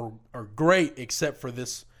any of them are great except for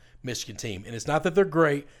this Michigan team, and it's not that they're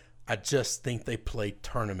great. I just think they play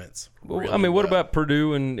tournaments. What about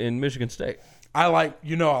Purdue and Michigan State? I like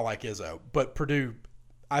Izzo, but Purdue,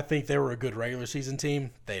 I think they were a good regular season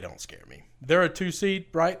team. They don't scare me. They're a 2 seed,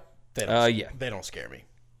 right? They don't scare me.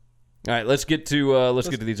 All right, let's get to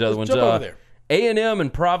these other ones. Jump over there. A&M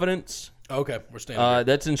and Providence. Okay, we're standing.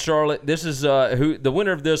 That's in Charlotte. This is who the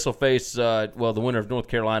winner of this will face. The winner of North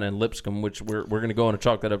Carolina and Lipscomb, which we're going to go on and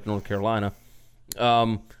chalk that up to North Carolina. I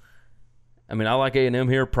like A&M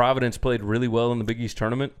here. Providence played really well in the Big East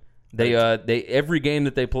tournament. They every game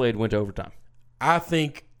that they played went to overtime. I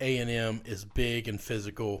think A&M is big and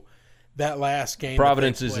physical. That last game,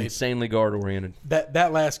 Providence is insanely guard oriented.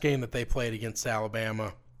 That last game that they played against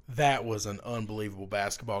Alabama, that was an unbelievable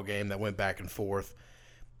basketball game that went back and forth.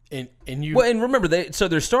 And you Well, and remember,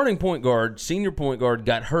 their starting point guard, senior point guard,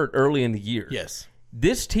 got hurt early in the year. yes,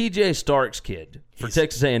 This T.J. Starks kid for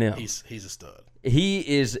Texas A&M, he's a stud. he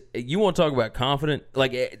is. You want to talk about confident?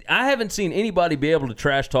 Like, I haven't seen anybody be able to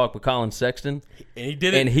trash talk with Colin Sexton. And he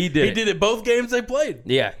did it. And he did it both games they played.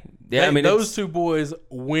 Yeah. I mean, those two boys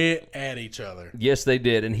went at each other. Yes, they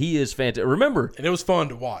did, and he is fantastic. Remember, And it was fun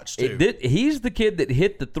to watch, too. he's the kid that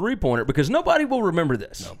hit the three-pointer, because nobody will remember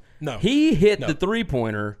this. No. He hit the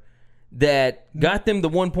three-pointer that got them the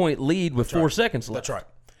 1-point lead with 4 seconds left. That's right.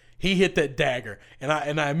 He hit that dagger, and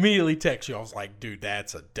I immediately text you. I was like, dude,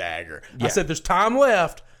 that's a dagger. Yeah. I said, there's time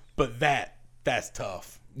left, but that's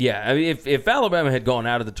tough. Yeah, I mean, if Alabama had gone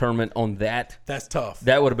out of the tournament on that, That's tough.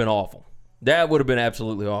 that would have been awful. That would have been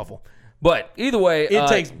absolutely awful. But either way, It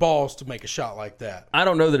takes balls to make a shot like that. I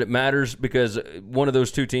don't know that it matters, because one of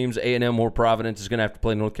those two teams, A&M or Providence, is going to have to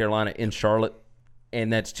play North Carolina in Charlotte,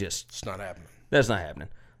 and that's just It's not happening. that's not happening.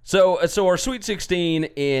 So our Sweet 16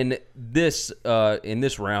 in this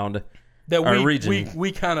round, That our region,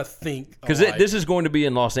 we kind of think because this is going to be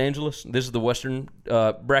in Los Angeles. This is the Western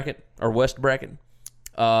bracket or West bracket,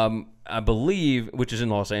 I believe, which is in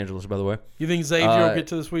Los Angeles, by the way. You think Xavier will get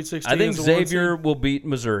to the Sweet 16? I think as a Xavier 1 seed? will beat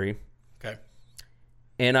Missouri, Okay.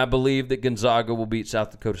 and I believe that Gonzaga will beat South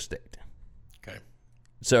Dakota State. Okay.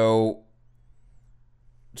 So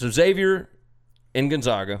Xavier and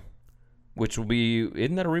Gonzaga, which will be,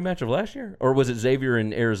 isn't that a rematch of last year, or was it Xavier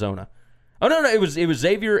and Arizona? Oh no, it was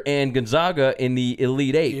Xavier and Gonzaga in the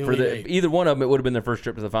Elite Eight. Either one of them, it would have been their first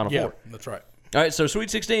trip to the Final Yeah, Four. that's right. All right, so Sweet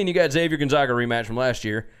 16, you got Xavier Gonzaga rematch from last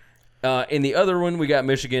year. In the other one, we got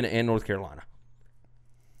Michigan and North Carolina.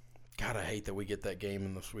 God, I hate that we get that game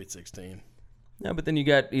in the Sweet 16. Yeah, but then you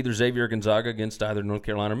got either Xavier or Gonzaga against either North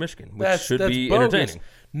Carolina or Michigan, which That's should be bogus. entertaining.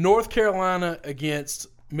 North Carolina against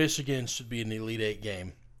Michigan should be an Elite Eight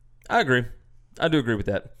game. I agree. I do agree with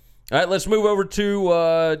that. All right, let's move over to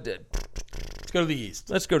Let's go to the East.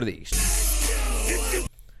 let's go to the East.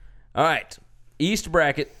 All right, East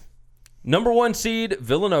bracket. Number 1 seed,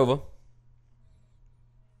 Villanova.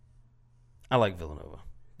 I like Villanova.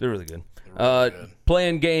 They're really good.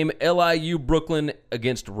 Playing game LIU Brooklyn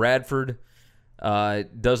against Radford.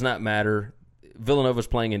 Does not matter. Villanova's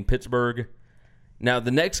playing in Pittsburgh. Now,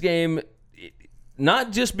 the next game,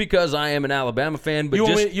 not just because I am an Alabama fan, but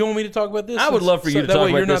You want me to talk about this? I would love for you to that talk way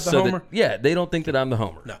about you're this. not the homer? They don't think that I'm the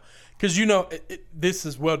homer. No, because this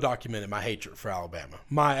is well documented. My hatred for Alabama,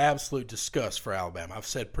 my absolute disgust for Alabama. I've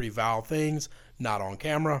said pretty vile things, not on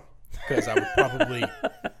camera, because I would probably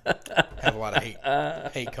have a lot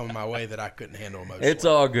of hate coming my way that I couldn't handle emotionally. It's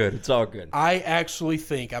all good. It's all good. I actually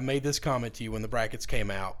think I made this comment to you when the brackets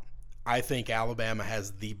came out. I think Alabama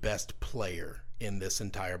has the best player in this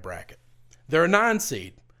entire bracket. They're a 9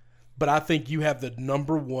 seed, but I think you have the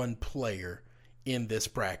number 1 player in this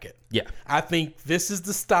bracket. Yeah. I think this is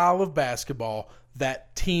the style of basketball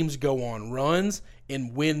that teams go on runs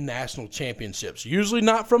and win national championships. Usually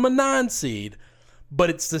not from a 9 seed, but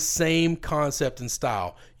it's the same concept and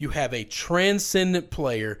style. You have a transcendent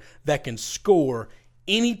player that can score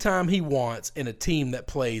anytime he wants in a team that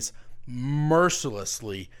plays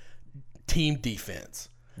mercilessly team defense.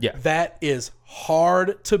 Yeah. That is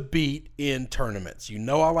hard to beat in tournaments. You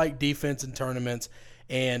know I like defense in tournaments,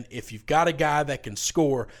 and if you've got a guy that can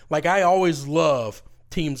score, like I always love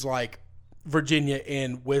teams like Virginia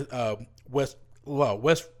and West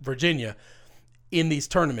Virginia in these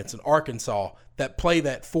tournaments, in Arkansas, that play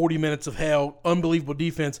that 40 minutes of hell, unbelievable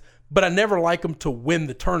defense, but I never like them to win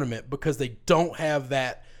the tournament because they don't have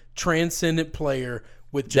that transcendent player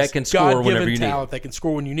with just that can score whenever you talent need. that can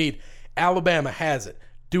score when you need. Alabama has it.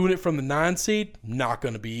 Doing it from the 9 seed, not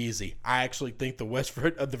going to be easy. I actually think the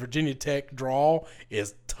Virginia Tech draw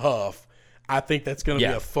is tough. I think that's going to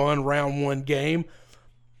be a fun round 1 game,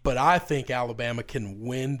 but I think Alabama can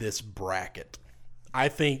win this bracket. I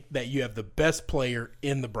think that you have the best player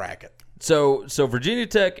in the bracket. So Virginia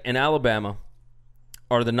Tech and Alabama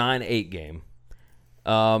are the 9-8 game.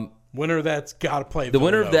 Winner of that's got to play The Villanova.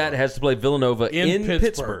 winner of that has to play Villanova in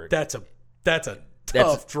Pittsburgh. That's a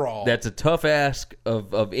tough draw. That's a tough ask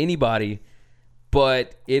of anybody,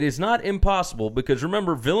 but it is not impossible because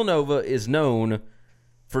remember, Villanova is known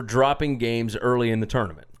for dropping games early in the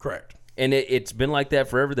tournament. Correct. And it's been like that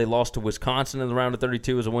forever. They lost to Wisconsin in the round of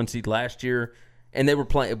 32 as a 1 seed last year, and they were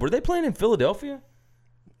playing. Were they playing in Philadelphia?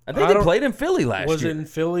 I think they played in Philly last year. Was it in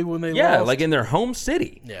Philly when they lost? Yeah, like in their home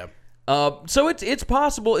city. Yeah. So it's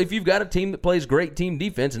possible if you've got a team that plays great team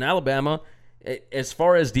defense, and Alabama, as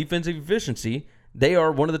far as defensive efficiency, they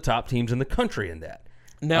are one of the top teams in the country in that.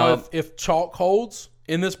 Now, if chalk holds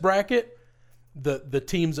in this bracket, the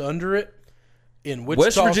teams under it, in Wichita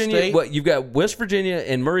West Virginia. State. You've got West Virginia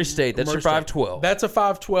and Murray State. That's your 5-12. That's a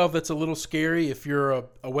 5-12. That's a little scary if you're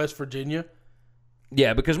a West Virginia.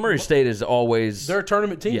 Yeah, because Murray State is always They're a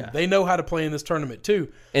tournament team. Yeah. They know how to play in this tournament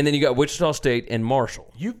too. And then you got Wichita State and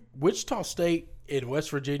Marshall. Wichita State and West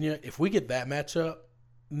Virginia. If we get that matchup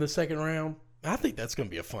in the second round, I think that's going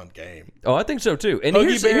to be a fun game. Oh, I think so too. And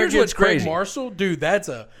Here's here's what's Craig crazy. Marshall, dude, that's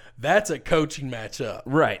a coaching matchup.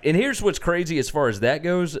 Right. And here's what's crazy as far as that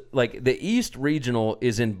goes. Like, the East Regional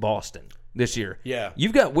is in Boston this year. Yeah.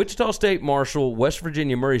 You've got Wichita State, Marshall, West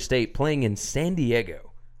Virginia, Murray State playing in San Diego.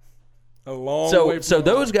 A long way from So home.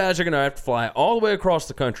 those guys are going to have to fly all the way across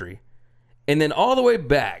the country and then all the way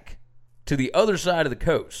back to the other side of the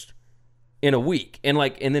coast in a week and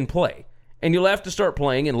then play. And you'll have to start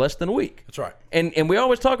playing in less than a week. That's right. And we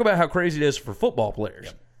always talk about how crazy it is for football players.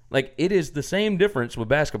 Yep. Like, it is the same difference with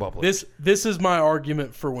basketball players. This is my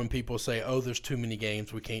argument for when people say, "Oh, there's too many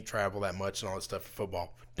games. We can't travel that much and all that stuff for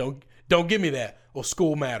football." Don't give me that. Well,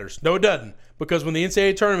 school matters. No, it doesn't. Because when the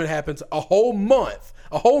NCAA tournament happens, a whole month,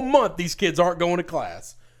 these kids aren't going to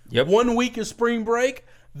class. Yep. 1 week is spring break.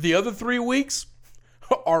 The other 3 weeks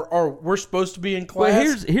are we're supposed to be in class. Well,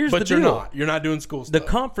 here's but the you're deal. not. You're not doing school The stuff.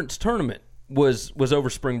 conference tournament was over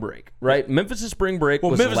spring break, right? Memphis' spring break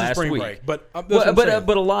was Memphis is last spring week. break, but that's Well, what I'm saying.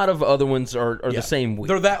 but a lot of other ones are Yeah. the same week.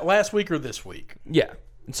 They're that last week or this week. Yeah.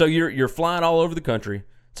 So you're flying all over the country.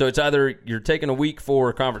 So it's either you're taking a week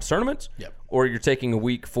for conference tournaments, Yep. or you're taking a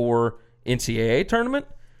week for NCAA tournament,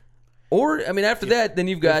 or after that, then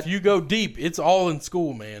you've got If you go deep, it's all in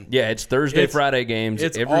school, man. it's Thursday, Friday games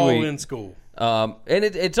It's every all week. in school. And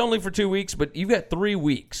it's only for 2 weeks, but you've got 3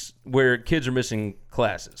 weeks where kids are missing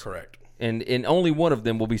classes. Correct. And only one of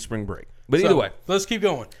them will be spring break. But either So, way. let's keep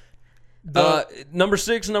going. Number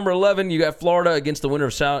 6, number 11, you got Florida against the winner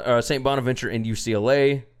of St. Bonaventure and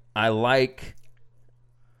UCLA. I like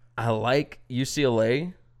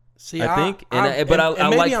UCLA. See, I think, but I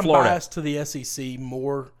maybe like I'm Florida. biased to the SEC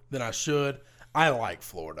more than I should. I like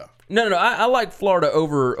Florida. No. I like Florida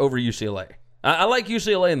over UCLA. I like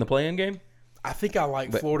UCLA in the play-in game. I think I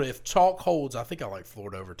like Florida. If chalk holds, I think I like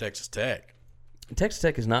Florida over Texas Tech. Texas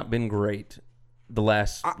Tech has not been great the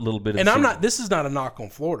last little bit of And the I'm season. not. This is not a knock on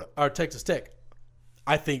Florida or Texas Tech.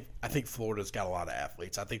 I think Florida's got a lot of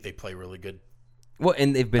athletes. I think they play really good. Well,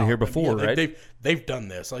 and they've been here before, Yeah, right? They've done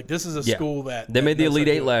this. Like, this is a Yeah. school that They made the knows Elite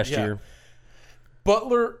how to Eight do it. last Yeah. year.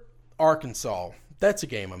 Butler, Arkansas. That's a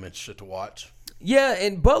game I'm interested to watch. Yeah,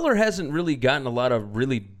 and Butler hasn't really gotten a lot of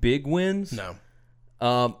really big wins. No.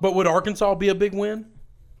 But would Arkansas be a big win?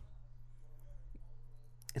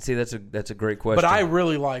 See, that's a great question. But I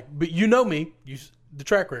really like. But you know me, the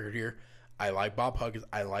track record here. I like Bob Huggins.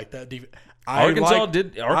 I like that defense.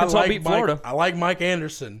 Arkansas beat Florida. I like Mike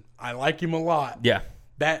Anderson. I like him a lot. Yeah.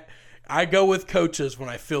 That I go with coaches when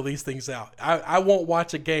I fill these things out. I won't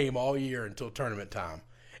watch a game all year until tournament time,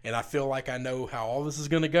 and I feel like I know how all this is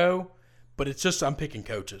going to go. But it's just I'm picking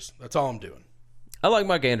coaches. That's all I'm doing. I like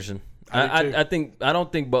Mike Anderson. I do too. I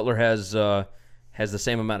don't think Butler has the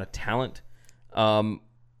same amount of talent.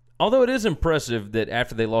 Although it is impressive that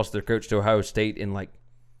after they lost their coach to Ohio State in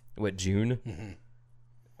June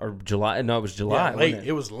or July? No, it was July. Yeah, late. Wasn't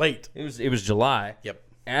It was late. It was July. Yep.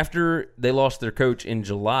 After they lost their coach in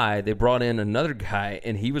July, they brought in another guy,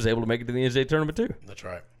 and he was able to make it to the NCAA tournament too. That's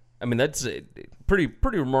right. I mean, that's pretty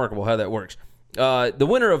remarkable how that works. The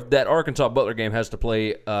winner of that Arkansas Butler game has to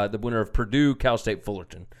play the winner of Purdue Cal State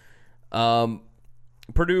Fullerton.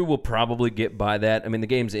 Purdue will probably get by that. I mean, the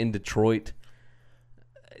game's in Detroit.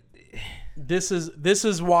 This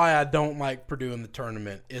is why I don't like Purdue in the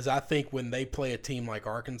tournament. Is I think when they play a team like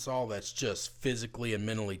Arkansas that's just physically and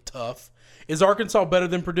mentally tough. Is Arkansas better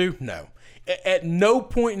than Purdue? No. At no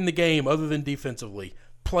point in the game, other than defensively,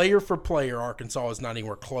 player for player, Arkansas is not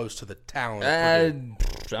anywhere close to the talent of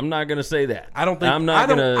Purdue. I'm not going to say that. I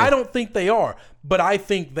don't think they are, but I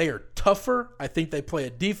think they are tougher. I think they play a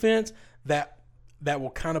defense that will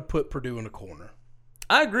kind of put Purdue in a corner.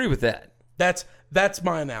 I agree with that. That's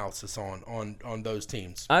my analysis on those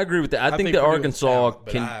teams. I agree with that. I think that Purdue Arkansas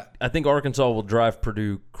has talent, I think Arkansas will drive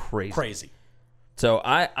Purdue crazy. Crazy. So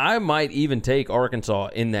I might even take Arkansas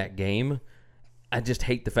in that game. I just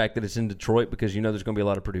hate the fact that it's in Detroit because there's going to be a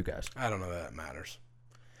lot of Purdue guys. I don't know that matters.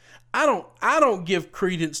 I don't give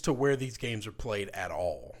credence to where these games are played at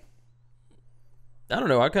all. I don't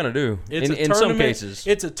know. I kind of do. In some tournament. cases.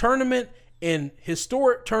 It's a tournament, and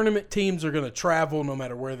historic tournament teams are going to travel no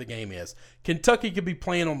matter where the game is. Kentucky could be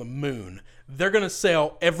playing on the moon. They're going to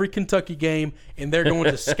sell every Kentucky game, and they're going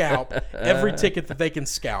to scalp every ticket that they can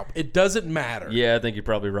scalp. It doesn't matter. Yeah, I think you're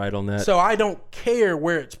probably right on that. So I don't care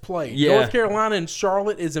where it's played. Yeah. North Carolina and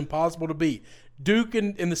Charlotte is impossible to beat. Duke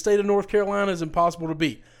in the state of North Carolina is impossible to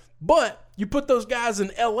beat. But you put those guys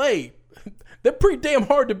in L.A., they're pretty damn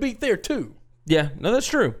hard to beat there, too. Yeah, no, that's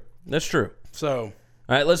true. That's true. So,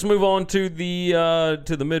 all right, let's move on to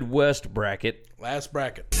the Midwest bracket. Last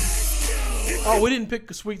bracket. Oh, we didn't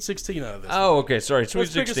pick a Sweet 16 out of this. Oh, okay, sorry. Sweet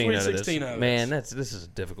Let's pick a 16 Sweet out of 16 this. out of Man, this. this is a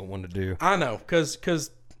difficult one to do. I know,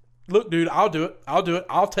 because look, dude, I'll do it.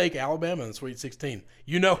 I'll take Alabama in the Sweet 16.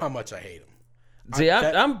 You know how much I hate them. See,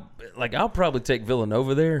 I'll probably take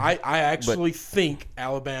Villanova there. I actually think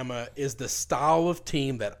Alabama is the style of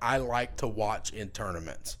team that I like to watch in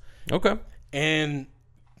tournaments. Okay. And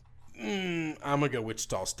I'm going to go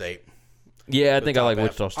Wichita State. Yeah, I think I like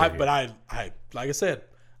Wichita State. But I like I said,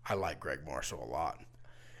 I like Greg Marshall a lot.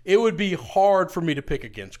 It would be hard for me to pick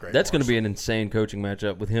against Greg That's going to Marshall. be an insane coaching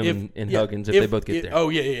matchup with him and Huggins if they both get there. Oh,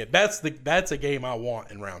 yeah. That's a game I want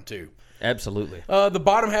in round 2. Absolutely. The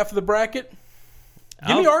bottom half of the bracket,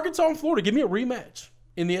 give me Arkansas and Florida. Give me a rematch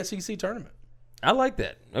in the SEC tournament. I like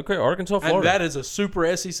that. Okay, Arkansas, Florida. And that is a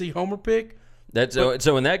super SEC homer pick. That's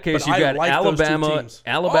so in that case, you I got like those two Alabama,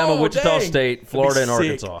 teams. Wichita dang. State, That'd be Florida, and sick.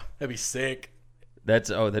 Arkansas. That'd be sick.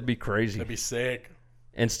 That'd be crazy. That'd be sick.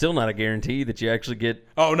 And still not a guarantee that you actually get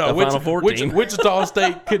Oh, no. a Final Four team. Wichita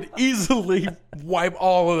State could easily wipe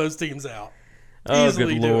all of those teams out. Oh,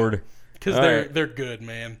 Easily good Lord. Because All they're right. good,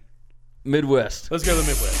 man. Midwest. Let's go to the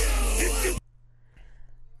Midwest.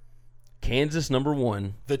 Kansas, number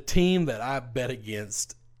 1. The team that I bet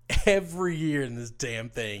against every year in this damn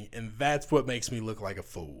thing, and that's what makes me look like a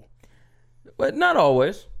fool. But not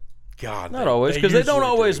always. God, Not always, because they don't usually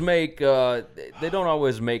always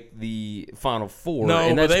do. make the Final Four. No,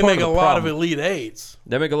 and but that's they part make a the lot of problem. Elite Eights.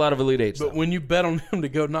 They make a lot of Elite Eights. But though. when you bet on them to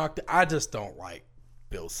go knock, I just don't like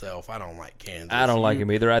Bill Self. I don't like Kansas. I don't like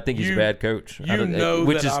him either. I think he's a bad coach.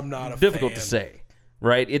 Which is I'm not a difficult fan. to say,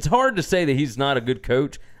 right? It's hard to say that he's not a good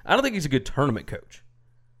coach. I don't think he's a good tournament coach.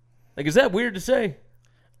 Like, is that weird to say?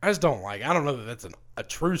 I just don't like. I don't know that that's a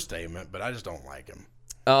true statement, but I just don't like him.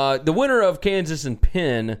 The winner of Kansas and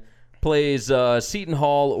Penn plays Seton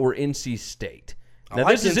Hall or NC State. Now,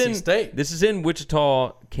 like this is NC State. This is in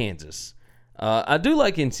Wichita, Kansas. I do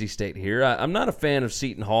like NC State here. I'm not a fan of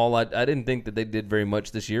Seton Hall. I didn't think that they did very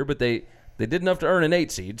much this year, but they did enough to earn an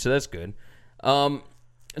 8 seed, so that's good. So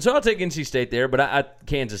I'll take NC State there, but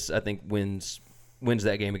Kansas, I think, wins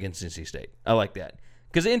that game against NC State. I like that.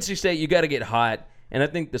 Because NC State, you got to get hot, and I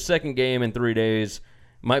think the second game in 3 days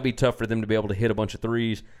might be tough for them to be able to hit a bunch of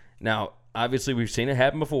threes. Now, obviously, we've seen it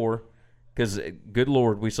happen before because, good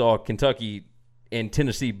Lord, we saw Kentucky and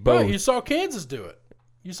Tennessee both. Oh, you saw Kansas do it.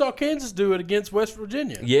 You saw Kansas do it against West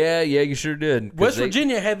Virginia. Yeah, you sure did. West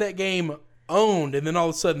Virginia had that game owned, and then all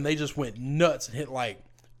of a sudden they just went nuts and hit like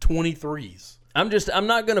 23s. I'm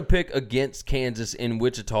not going to pick against Kansas in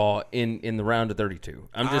Wichita in the round of 32.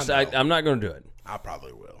 I'm not going to do it. I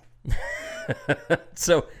probably will.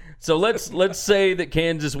 So let's say that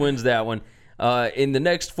Kansas wins that one. In the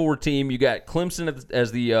next 4 team, you got Clemson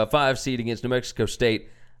as the 5 seed against New Mexico State.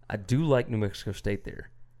 I do like New Mexico State there.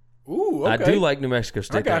 Ooh, okay. I do like New Mexico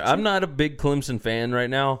State there. got you. I'm not a big Clemson fan right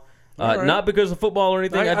now. right. Not because of football or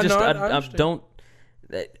anything. I understand.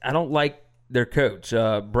 don't like their coach,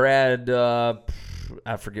 Brad.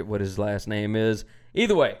 I forget what his last name is.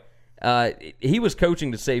 Either way, he was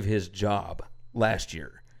coaching to save his job last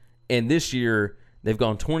year, and this year they've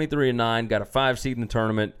gone 23-9, got a 5 seed in the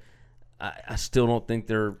tournament. I still don't think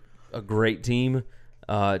they're a great team.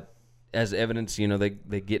 As evidence,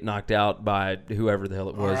 they get knocked out by whoever the hell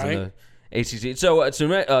it was in the ACC. So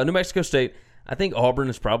New Mexico State, I think Auburn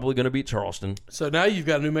is probably going to beat Charleston. So now you've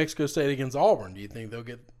got New Mexico State against Auburn. Do you think they'll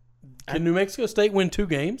get? Can New Mexico State win 2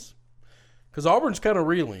 games? Because Auburn's kind of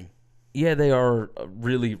reeling. Yeah, they are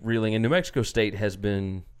really reeling, and New Mexico State they've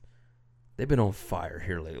been on fire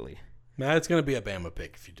here lately. Now it's going to be a Bama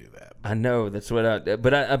pick if you do that. I know that's what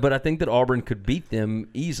but I think that Auburn could beat them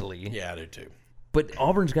easily. Yeah, I do too. But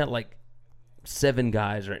Auburn's got like 7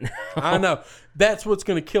 guys right now. I know that's what's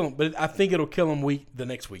going to kill them, but I think it'll kill them the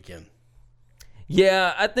next weekend.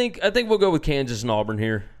 Yeah, I think we'll go with Kansas and Auburn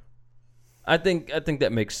here. I think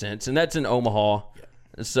that makes sense, and that's in Omaha.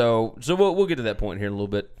 Yeah. So we'll get to that point here in a little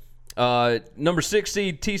bit. Number 6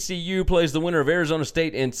 seed TCU plays the winner of Arizona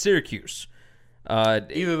State and Syracuse.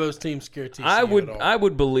 Either of those teams scare TCU at all. I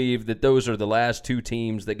would believe that those are the last 2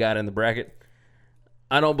 teams that got in the bracket.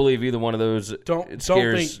 I don't believe either one of those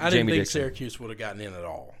scares I didn't Jamie think Dixon. Syracuse would have gotten in at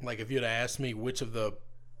all. Like if you'd asked me which of the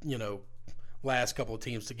last couple of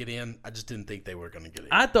teams to get in, I just didn't think they were going to get in.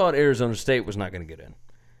 I thought Arizona State was not going to get in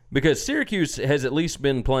because Syracuse has at least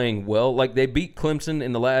been playing well. Like they beat Clemson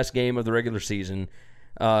in the last game of the regular season.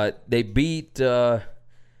 They beat who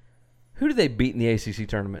did they beat in the ACC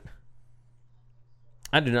tournament?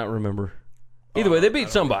 I do not remember. Either way, they beat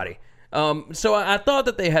somebody. So I thought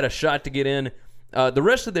that they had a shot to get in. The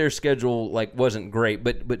rest of their schedule wasn't great,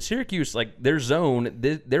 but Syracuse, their zone,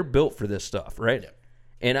 they're built for this stuff, right? Yeah.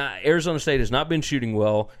 And Arizona State has not been shooting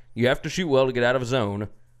well. You have to shoot well to get out of a zone.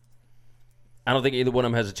 I don't think either one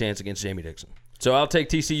of them has a chance against Jamie Dixon. So I'll take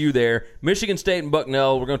TCU there. Michigan State and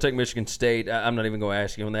Bucknell, we're going to take Michigan State. I'm not even going to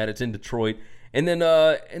ask you on that. It's in Detroit. And then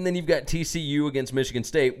you've got TCU against Michigan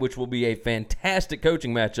State, which will be a fantastic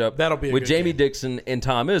coaching matchup. That'll be with Jamie Dixon and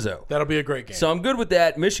Tom Izzo. That'll be a great game. So I'm good with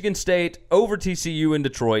that. Michigan State over TCU in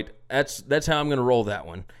Detroit. That's how I'm going to roll that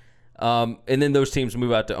one. And then those teams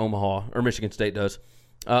move out to Omaha, or Michigan State does.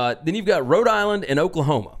 Then you've got Rhode Island and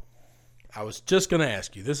Oklahoma. I was just going to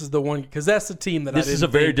ask you. This is the one, because that's the team that this is a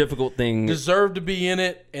very difficult thing. Deserved to be in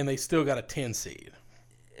it, and they still got a 10 seed.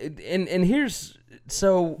 And here's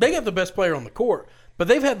so they got the best player on the court, but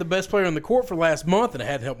they've had the best player on the court for last month, and it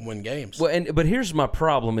hadn't helped them win games. Well, but here's my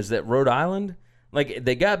problem: is that Rhode Island,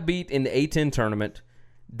 they got beat in the A10 tournament.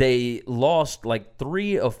 They lost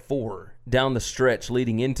 3 of 4 down the stretch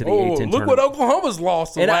leading into the A10 tournament. Look what Oklahoma's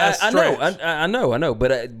lost the last stretch. I know.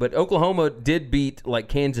 But Oklahoma did beat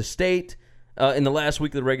Kansas State in the last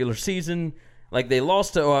week of the regular season. They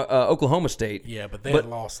lost to Oklahoma State. Yeah, but they had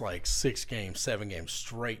lost 6 games, 7 games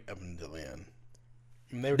straight up until then.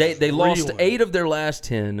 They lost 8 of their last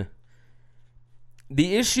 10.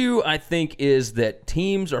 The issue, I think, is that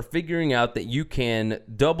teams are figuring out that you can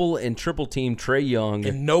double and triple team Trae Young.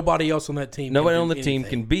 And nobody else on that team team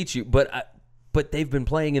can beat you. But they've been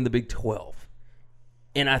playing in the Big 12.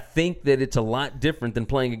 And I think that it's a lot different than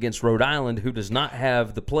playing against Rhode Island, who does not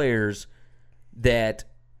have the players that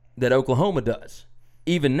Oklahoma does,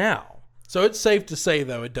 even now. So it's safe to say,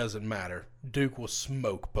 though, it doesn't matter. Duke will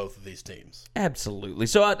smoke both of these teams. Absolutely.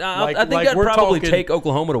 So I think I'd probably take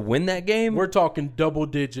Oklahoma to win that game. We're talking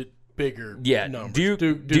double-digit bigger numbers.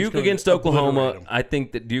 Duke against Oklahoma, I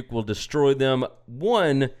think that Duke will destroy them.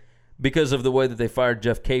 One, because of the way that they fired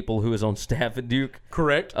Jeff Capel, who is on staff at Duke.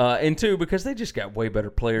 Correct. And 2, because they just got way better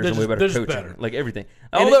players and way better coaching. Better. Everything.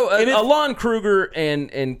 Although Alon Kruger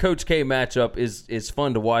and Coach K matchup is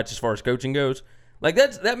fun to watch as far as coaching goes.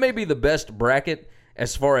 That may be the best bracket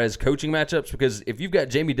as far as coaching matchups, because if you've got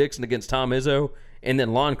Jamie Dixon against Tom Izzo and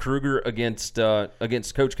then Lon Kruger against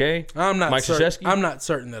Coach K, I'm not Mike Krzyzewski, I'm not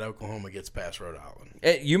certain that Oklahoma gets past Rhode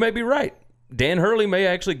Island. You may be right. Dan Hurley may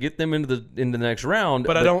actually get them into the next round,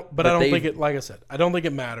 but I don't think it. Like I said, I don't think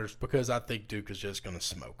it matters, because I think Duke is just going to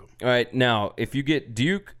smoke them. All right, now if you get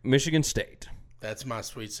Duke, Michigan State, that's my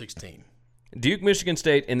Sweet 16. Duke, Michigan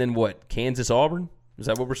State, and then what? Kansas, Auburn? Is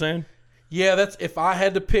that what we're saying? Yeah, that's if I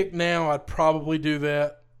had to pick now, I'd probably do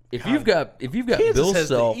that. If you've got Kansas Bill has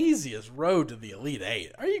Self, the easiest road to the Elite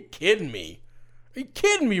Eight. Are you kidding me? Are you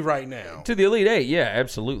kidding me right now? To the Elite Eight, yeah,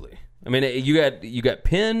 absolutely. I mean, you got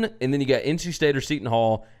Penn, and then you got NC State or Seton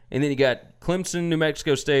Hall, and then you got Clemson, New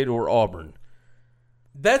Mexico State, or Auburn.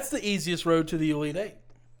 That's the easiest road to the Elite Eight.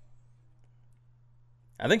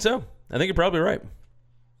 I think so. I think you're probably right.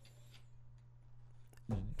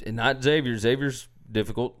 And not Xavier. Xavier's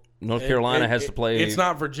difficult. North Carolina has to play. It's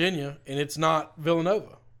not Virginia, and it's not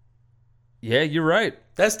Villanova. Yeah, you're right.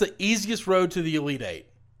 That's the easiest road to the Elite Eight.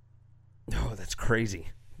 Oh, that's crazy.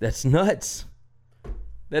 That's nuts.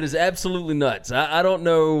 That is absolutely nuts. I don't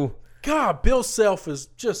know. God, Bill Self is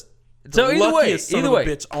just the luckiest son of a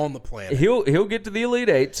bitch on the planet. He'll get to the Elite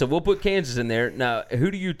Eight, so we'll put Kansas in there. Now,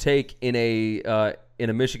 who do you take in a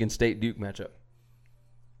Michigan State Duke matchup?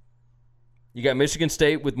 You got Michigan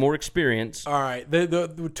State with more experience. All right,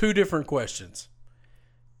 the 2 different questions.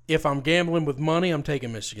 If I'm gambling with money, I'm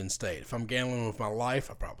taking Michigan State. If I'm gambling with my life,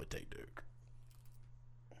 I'll probably take Duke.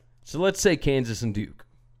 So let's say Kansas and Duke.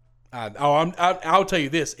 I'll tell you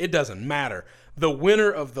this. It doesn't matter. The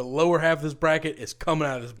winner of the lower half of this bracket is coming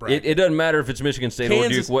out of this bracket. It doesn't matter if it's Michigan State or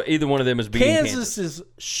Duke. Either one of them is beating Kansas. Kansas is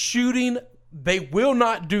shooting. They will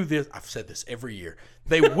not do this. I've said this every year.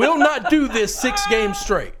 They will not do this 6 games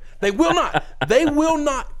straight. They will not. They will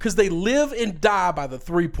not, because they live and die by the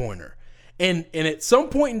three-pointer. And at some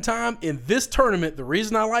point in time in this tournament, the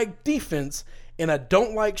reason I like defense and I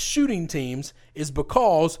don't like shooting teams is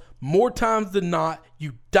because more times than not,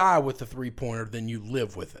 you die with the three-pointer than you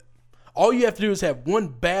live with it. All you have to do is have one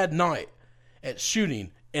bad night at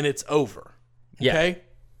shooting, and it's over. Okay? Yeah.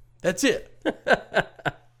 That's it.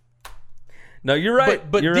 No, you're right.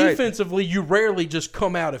 But you're defensively, you rarely just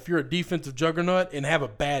come out if you're a defensive juggernaut and have a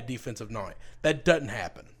bad defensive night. That doesn't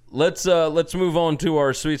happen. Let's move on to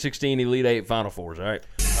our Sweet 16 Elite 8 Final Fours, all right?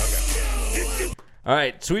 Okay. All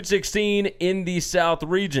right, Sweet 16 in the South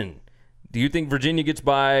region. Do you think Virginia gets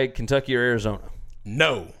by Kentucky or Arizona?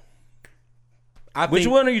 No. Which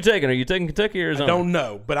one are you taking? Are you taking Kentucky or Arizona? I don't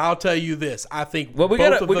know, but I'll tell you this. I think Well, we both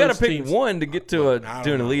got of we got to those pick teams, one to get to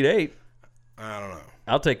an Elite Eight. I don't know.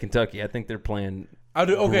 I'll take Kentucky. I think they're playing. I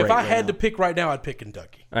do. Okay, great if I right had now. to pick right now, I'd pick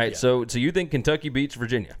Kentucky. All right, Yeah. so you think Kentucky beats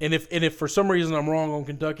Virginia? And if for some reason I'm wrong on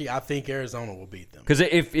Kentucky, I think Arizona will beat them. Because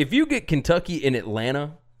if you get Kentucky in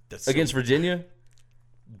Atlanta against Virginia,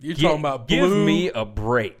 You're talking about give blue. me a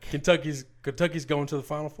break. Kentucky's going to the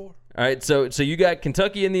Final Four. All right, so you got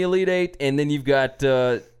Kentucky in the Elite Eight, and then you've got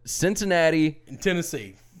Cincinnati. In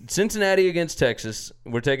Tennessee. Cincinnati against Texas.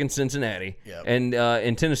 We're taking Cincinnati. Yep. And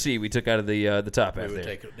in Tennessee, we took out of the top half would there.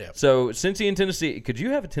 take it, yeah. So Cincy and Tennessee. Could you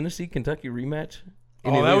have a Tennessee-Kentucky rematch?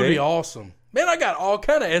 in the Oh, that Elite would be Eight? awesome. Man, I got all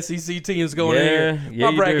kind of SEC teams going in here. Yeah,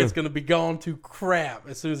 My you bracket's do. going to be gone to crap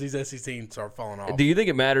as soon as these SEC teams start falling off. Do you think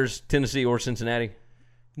it matters, Tennessee or Cincinnati?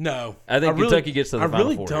 No. I think Kentucky gets to the I Final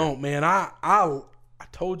really Four don't, man. I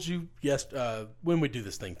told you when we do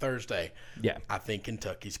this thing Thursday. Yeah. I think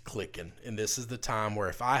Kentucky's clicking, and this is the time where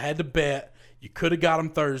if I had to bet, you could have got them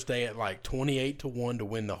Thursday at like 28-1 to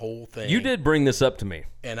win the whole thing. You did bring this up to me.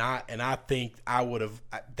 and I think I would have.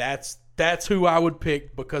 That's who I would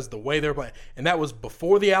pick because the way they're playing, and that was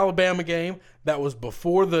before the Alabama game. That was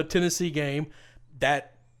before the Tennessee game.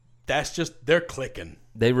 That's just they're clicking.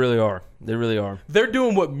 They really are. They really are. They're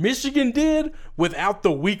doing what Michigan did without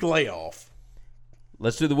the week layoff.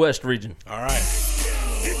 Let's do the West region. All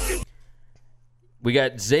right. We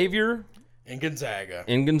got Xavier And Gonzaga.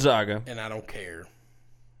 and Gonzaga. And I don't care.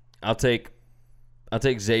 I'll take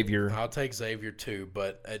Xavier. I'll take Xavier too,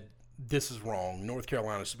 but this is wrong. North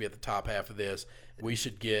Carolina should be at the top half of this. We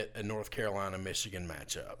should get a North Carolina-Michigan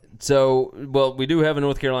matchup. So, well, we do have a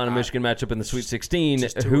North Carolina-Michigan matchup in the Sweet 16.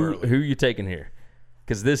 just too Who early. are you taking here?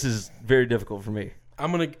 Because this is very difficult for me.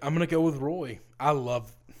 I'm gonna go with Roy. I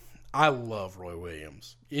love Roy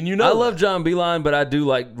Williams, and you know I love that. John Beilein, but I do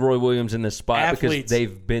like Roy Williams in this spot because Athletes.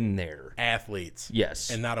 they've been there. Athletes. Yes.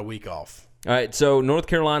 And not a week off All right, so North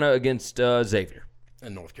Carolina against Xavier.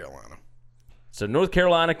 in North Carolina. So North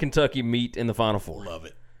Carolina, Kentucky meet in the Final Four. Love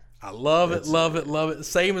it. I love it, love it, love it.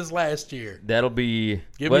 Same as last year. That'll be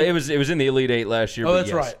Give well. me- It was in the Elite Eight last year. Oh, but that's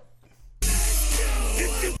yes. right.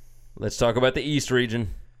 Let's talk about the East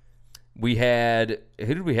region. We had who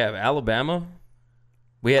did we have? Alabama.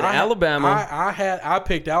 We had Alabama. I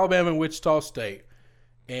picked Alabama and Wichita State,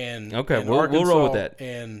 and Okay, and we'll roll with Arkansas, that.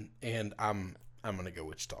 And I'm gonna go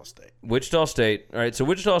Wichita State. Wichita State. All right, so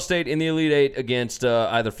Wichita State in the Elite Eight against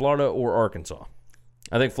either Florida or Arkansas.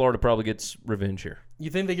 I think Florida probably gets revenge here. You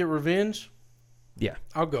think they get revenge? Yeah.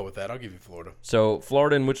 I'll go with that. I'll give you Florida. So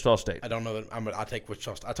Florida and Wichita State. I don't know that I'll take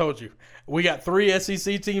Wichita State. I told you we got 3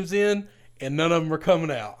 SEC teams in, and none of them are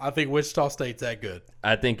coming out. I think Wichita State's that good.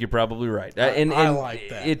 I think you're probably right. I like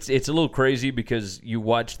that. It's a little crazy because you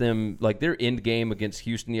watch them, like their end game against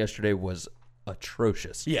Houston yesterday was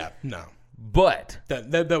atrocious. Yeah, no. But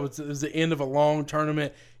That was the end of a long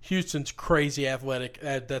tournament. Houston's crazy athletic.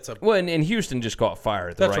 That's a well, and Houston just caught fire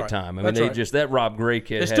at the That's right right. time. I mean, That's they right. just that Rob Gray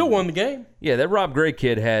kid. they still won the game. Yeah, that Rob Gray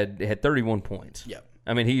kid had 31 points. Yeah.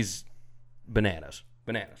 I mean, he's bananas.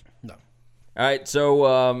 No. All right, so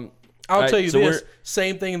I'll tell you this.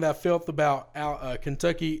 Same thing that I felt about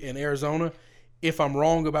Kentucky and Arizona. If I'm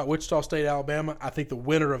wrong about Wichita State, Alabama, I think the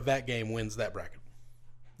winner of that game wins that bracket.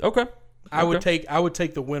 Okay. I would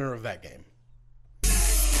take the winner of that game.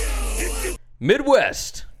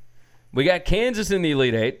 Midwest. We got Kansas in the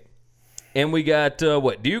Elite Eight, and we got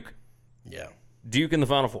Duke. Yeah. Duke in the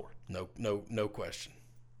Final Four. No question.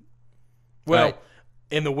 Well, right.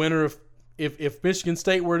 and the winner of if Michigan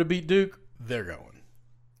State were to beat Duke, they're going.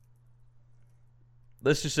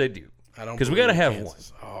 Let's just say Duke. I don't because we believe got to in have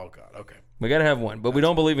Kansas. Oh God. Okay. We got to have one, but we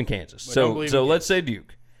don't believe in Kansas. don't So believe in let's say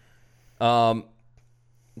Duke. So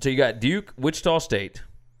you got Duke, Wichita State,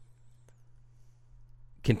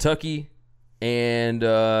 Kentucky, and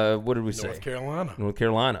what did we say? North Carolina. North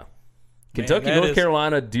Carolina. Kentucky, that North is-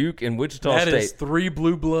 Carolina, Duke, and Wichita That State. is 3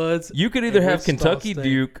 blue bloods. You could either and have Wichita Kentucky, State.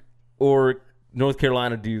 Duke, or North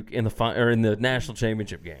Carolina, Duke in the national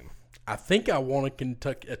championship game. I think I want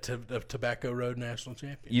a Tobacco Road national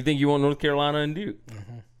champion. You think you want North Carolina and Duke?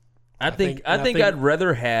 Mm-hmm. I think I think I'd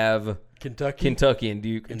rather have Kentucky and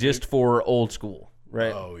Duke just for old school,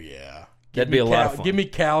 right? Oh yeah. That'd be a lot of fun. Give me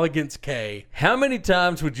Cal against K. How many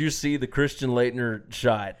times would you see the Christian Leitner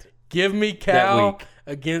shot? Give me Cal week.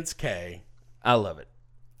 against K. I love it.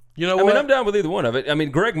 You know I what? mean, I'm down with either one of it. I mean,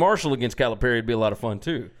 Greg Marshall against Calipari would be a lot of fun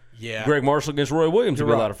too. Yeah. Greg Marshall against Roy Williams would be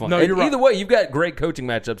You're a lot right. of fun. No, And you're right. either way, you've got great coaching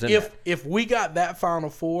matchups in there. If we got that Final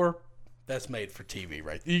Four, that's made for TV,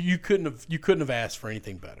 right? You couldn't have asked for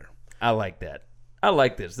anything better. I like that. I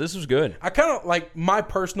like this. This was good. I kind of like my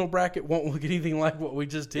personal bracket won't look anything like what we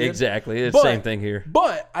just did. Exactly. It's the same thing here.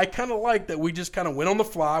 But I kind of like that we just kind of went on the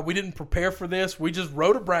fly. We didn't prepare for this. We just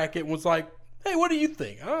wrote a bracket and was like, hey, what do you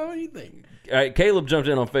think? Oh, what do you think? All right, Caleb jumped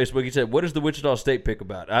in on Facebook. He said, what is the Wichita State pick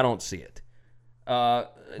about? I don't see it. I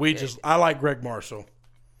like Greg Marshall.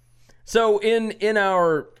 So in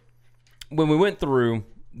our when we went through,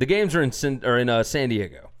 the games are in San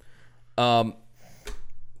Diego.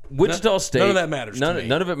 Wichita State. None of that matters to me.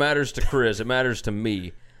 None of it matters to Chris. It matters to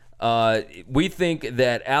me. We think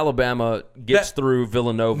that Alabama gets through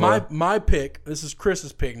Villanova. My pick, this is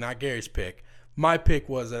Chris's pick, not Gary's pick. My pick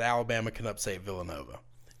was that Alabama can upset Villanova.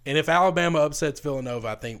 And if Alabama upsets Villanova,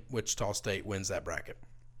 I think Wichita State wins that bracket.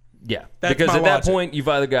 Yeah, That's because my at that logic. point, you've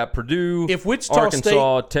either got Purdue, If Wichita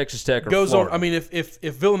Arkansas, State Texas Tech, or goes Florida. on, I mean, if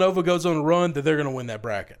Villanova goes on a run, then they're going to win that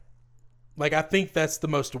bracket. Like, I think that's the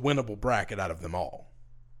most winnable bracket out of them all.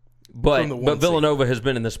 But the one Villanova has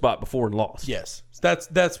been in this spot before and lost. Yes, that's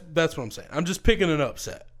what I'm saying. I'm just picking an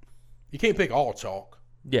upset. You can't pick all chalk.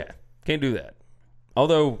 Yeah, can't do that.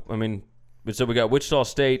 Although, I mean, so we got Wichita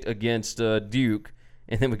State against Duke,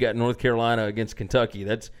 and then we got North Carolina against Kentucky.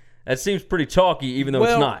 That seems pretty chalky, even though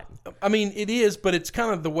it's not. I mean, it is, but it's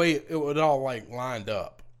kind of the way it would all like lined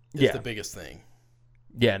up. Is Yeah. the biggest thing.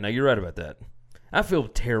 Yeah, no, you're right about that. I feel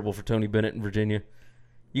terrible for Tony Bennett in Virginia.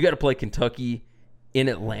 You got to play Kentucky in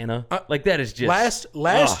Atlanta. Like, that is just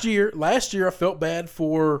last year I felt bad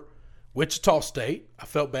for Wichita State. I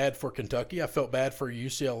felt bad for Kentucky. I felt bad for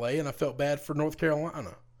UCLA, and I felt bad for North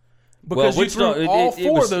Carolina. Because you threw all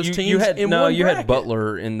four of those teams you had, in no, one you bracket. had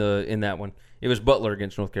Butler in that one. It was Butler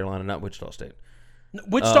against North Carolina, not Wichita State.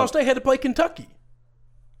 Wichita State had to play Kentucky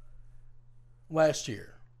last year.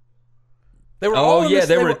 They were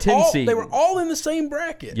they were a 10 seed. They were all in the same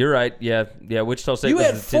bracket. You're right. Yeah, Wichita State You was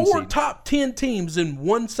had a 10 four seed. top 10 teams in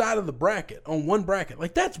one side of the bracket, on one bracket.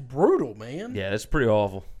 Like, that's brutal, man. Yeah, that's pretty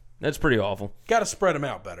awful. That's pretty awful. Got to spread them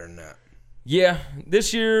out better than that. Yeah,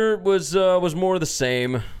 this year was more of the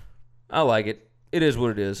same. I like it. It is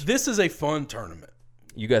what it is. This is a fun tournament.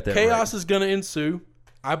 You got that Chaos right. is going to ensue.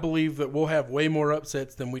 I believe that we'll have way more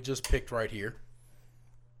upsets than we just picked right here.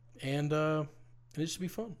 And it should be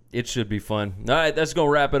fun. It should be fun. All right, that's going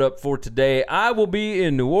to wrap it up for today. I will be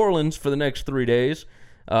in New Orleans for the next 3 days.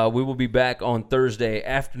 We will be back on Thursday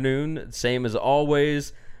afternoon, same as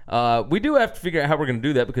always. We do have to figure out how we're going to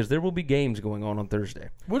do that because there will be games going on Thursday.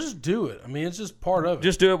 We'll just do it. I mean, it's just part of it.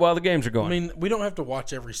 Just do it while the games are going. I mean, we don't have to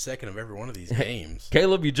watch every second of every one of these games.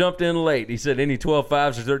 Caleb, you jumped in late. He said any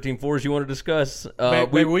 12-5s or 13-4s you want to discuss.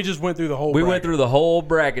 We just went through the whole bracket. We went through the whole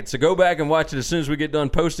bracket. So go back and watch it as soon as we get done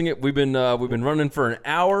posting it. We've been running for an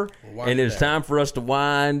hour, and it is time for us to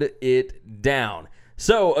wind it down.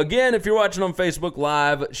 So, again, if you're watching on Facebook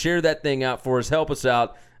Live, share that thing out for us. Help us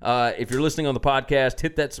out. If you're listening on the podcast,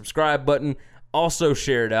 hit that subscribe button. Also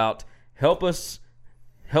share it out. Help us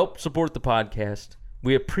help support the podcast.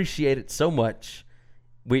 We appreciate it so much.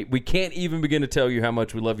 We can't even begin to tell you how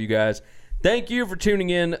much we love you guys. Thank you for tuning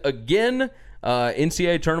in again.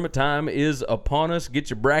 NCAA tournament time is upon us. Get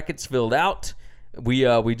your brackets filled out.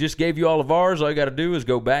 We just gave you all of ours. All you got to do is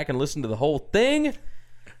go back and listen to the whole thing.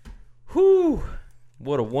 Whew.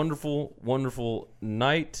 What a wonderful, wonderful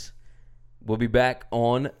night. We'll be back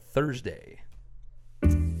on Thursday.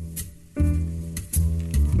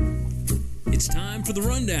 It's time for the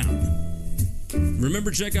rundown. Remember,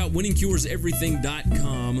 check out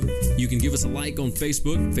winningcureseverything.com. You can give us a like on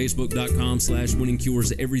Facebook,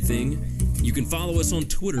 facebook.com/winningcureseverything. You can follow us on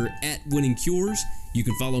Twitter @winningcures. You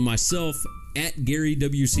can follow myself @Gary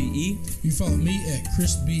WCE. You follow me at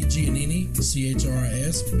Chris B. Giannini,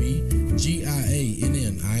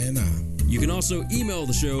 ChrisBgiannini. You can also email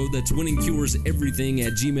the show, that's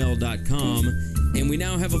winningcureseverything@gmail.com. And we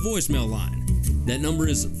now have a voicemail line. That number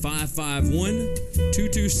is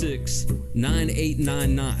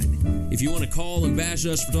 551-226-9899. If you want to call and bash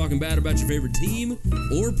us for talking bad about your favorite team,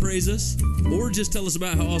 or praise us, or just tell us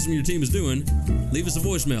about how awesome your team is doing, leave us a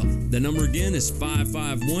voicemail. That number again is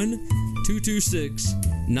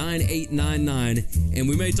 551-226-9899, and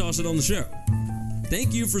we may toss it on the show.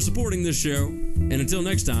 Thank you for supporting this show, and until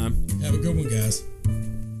next time, Have a good one, guys.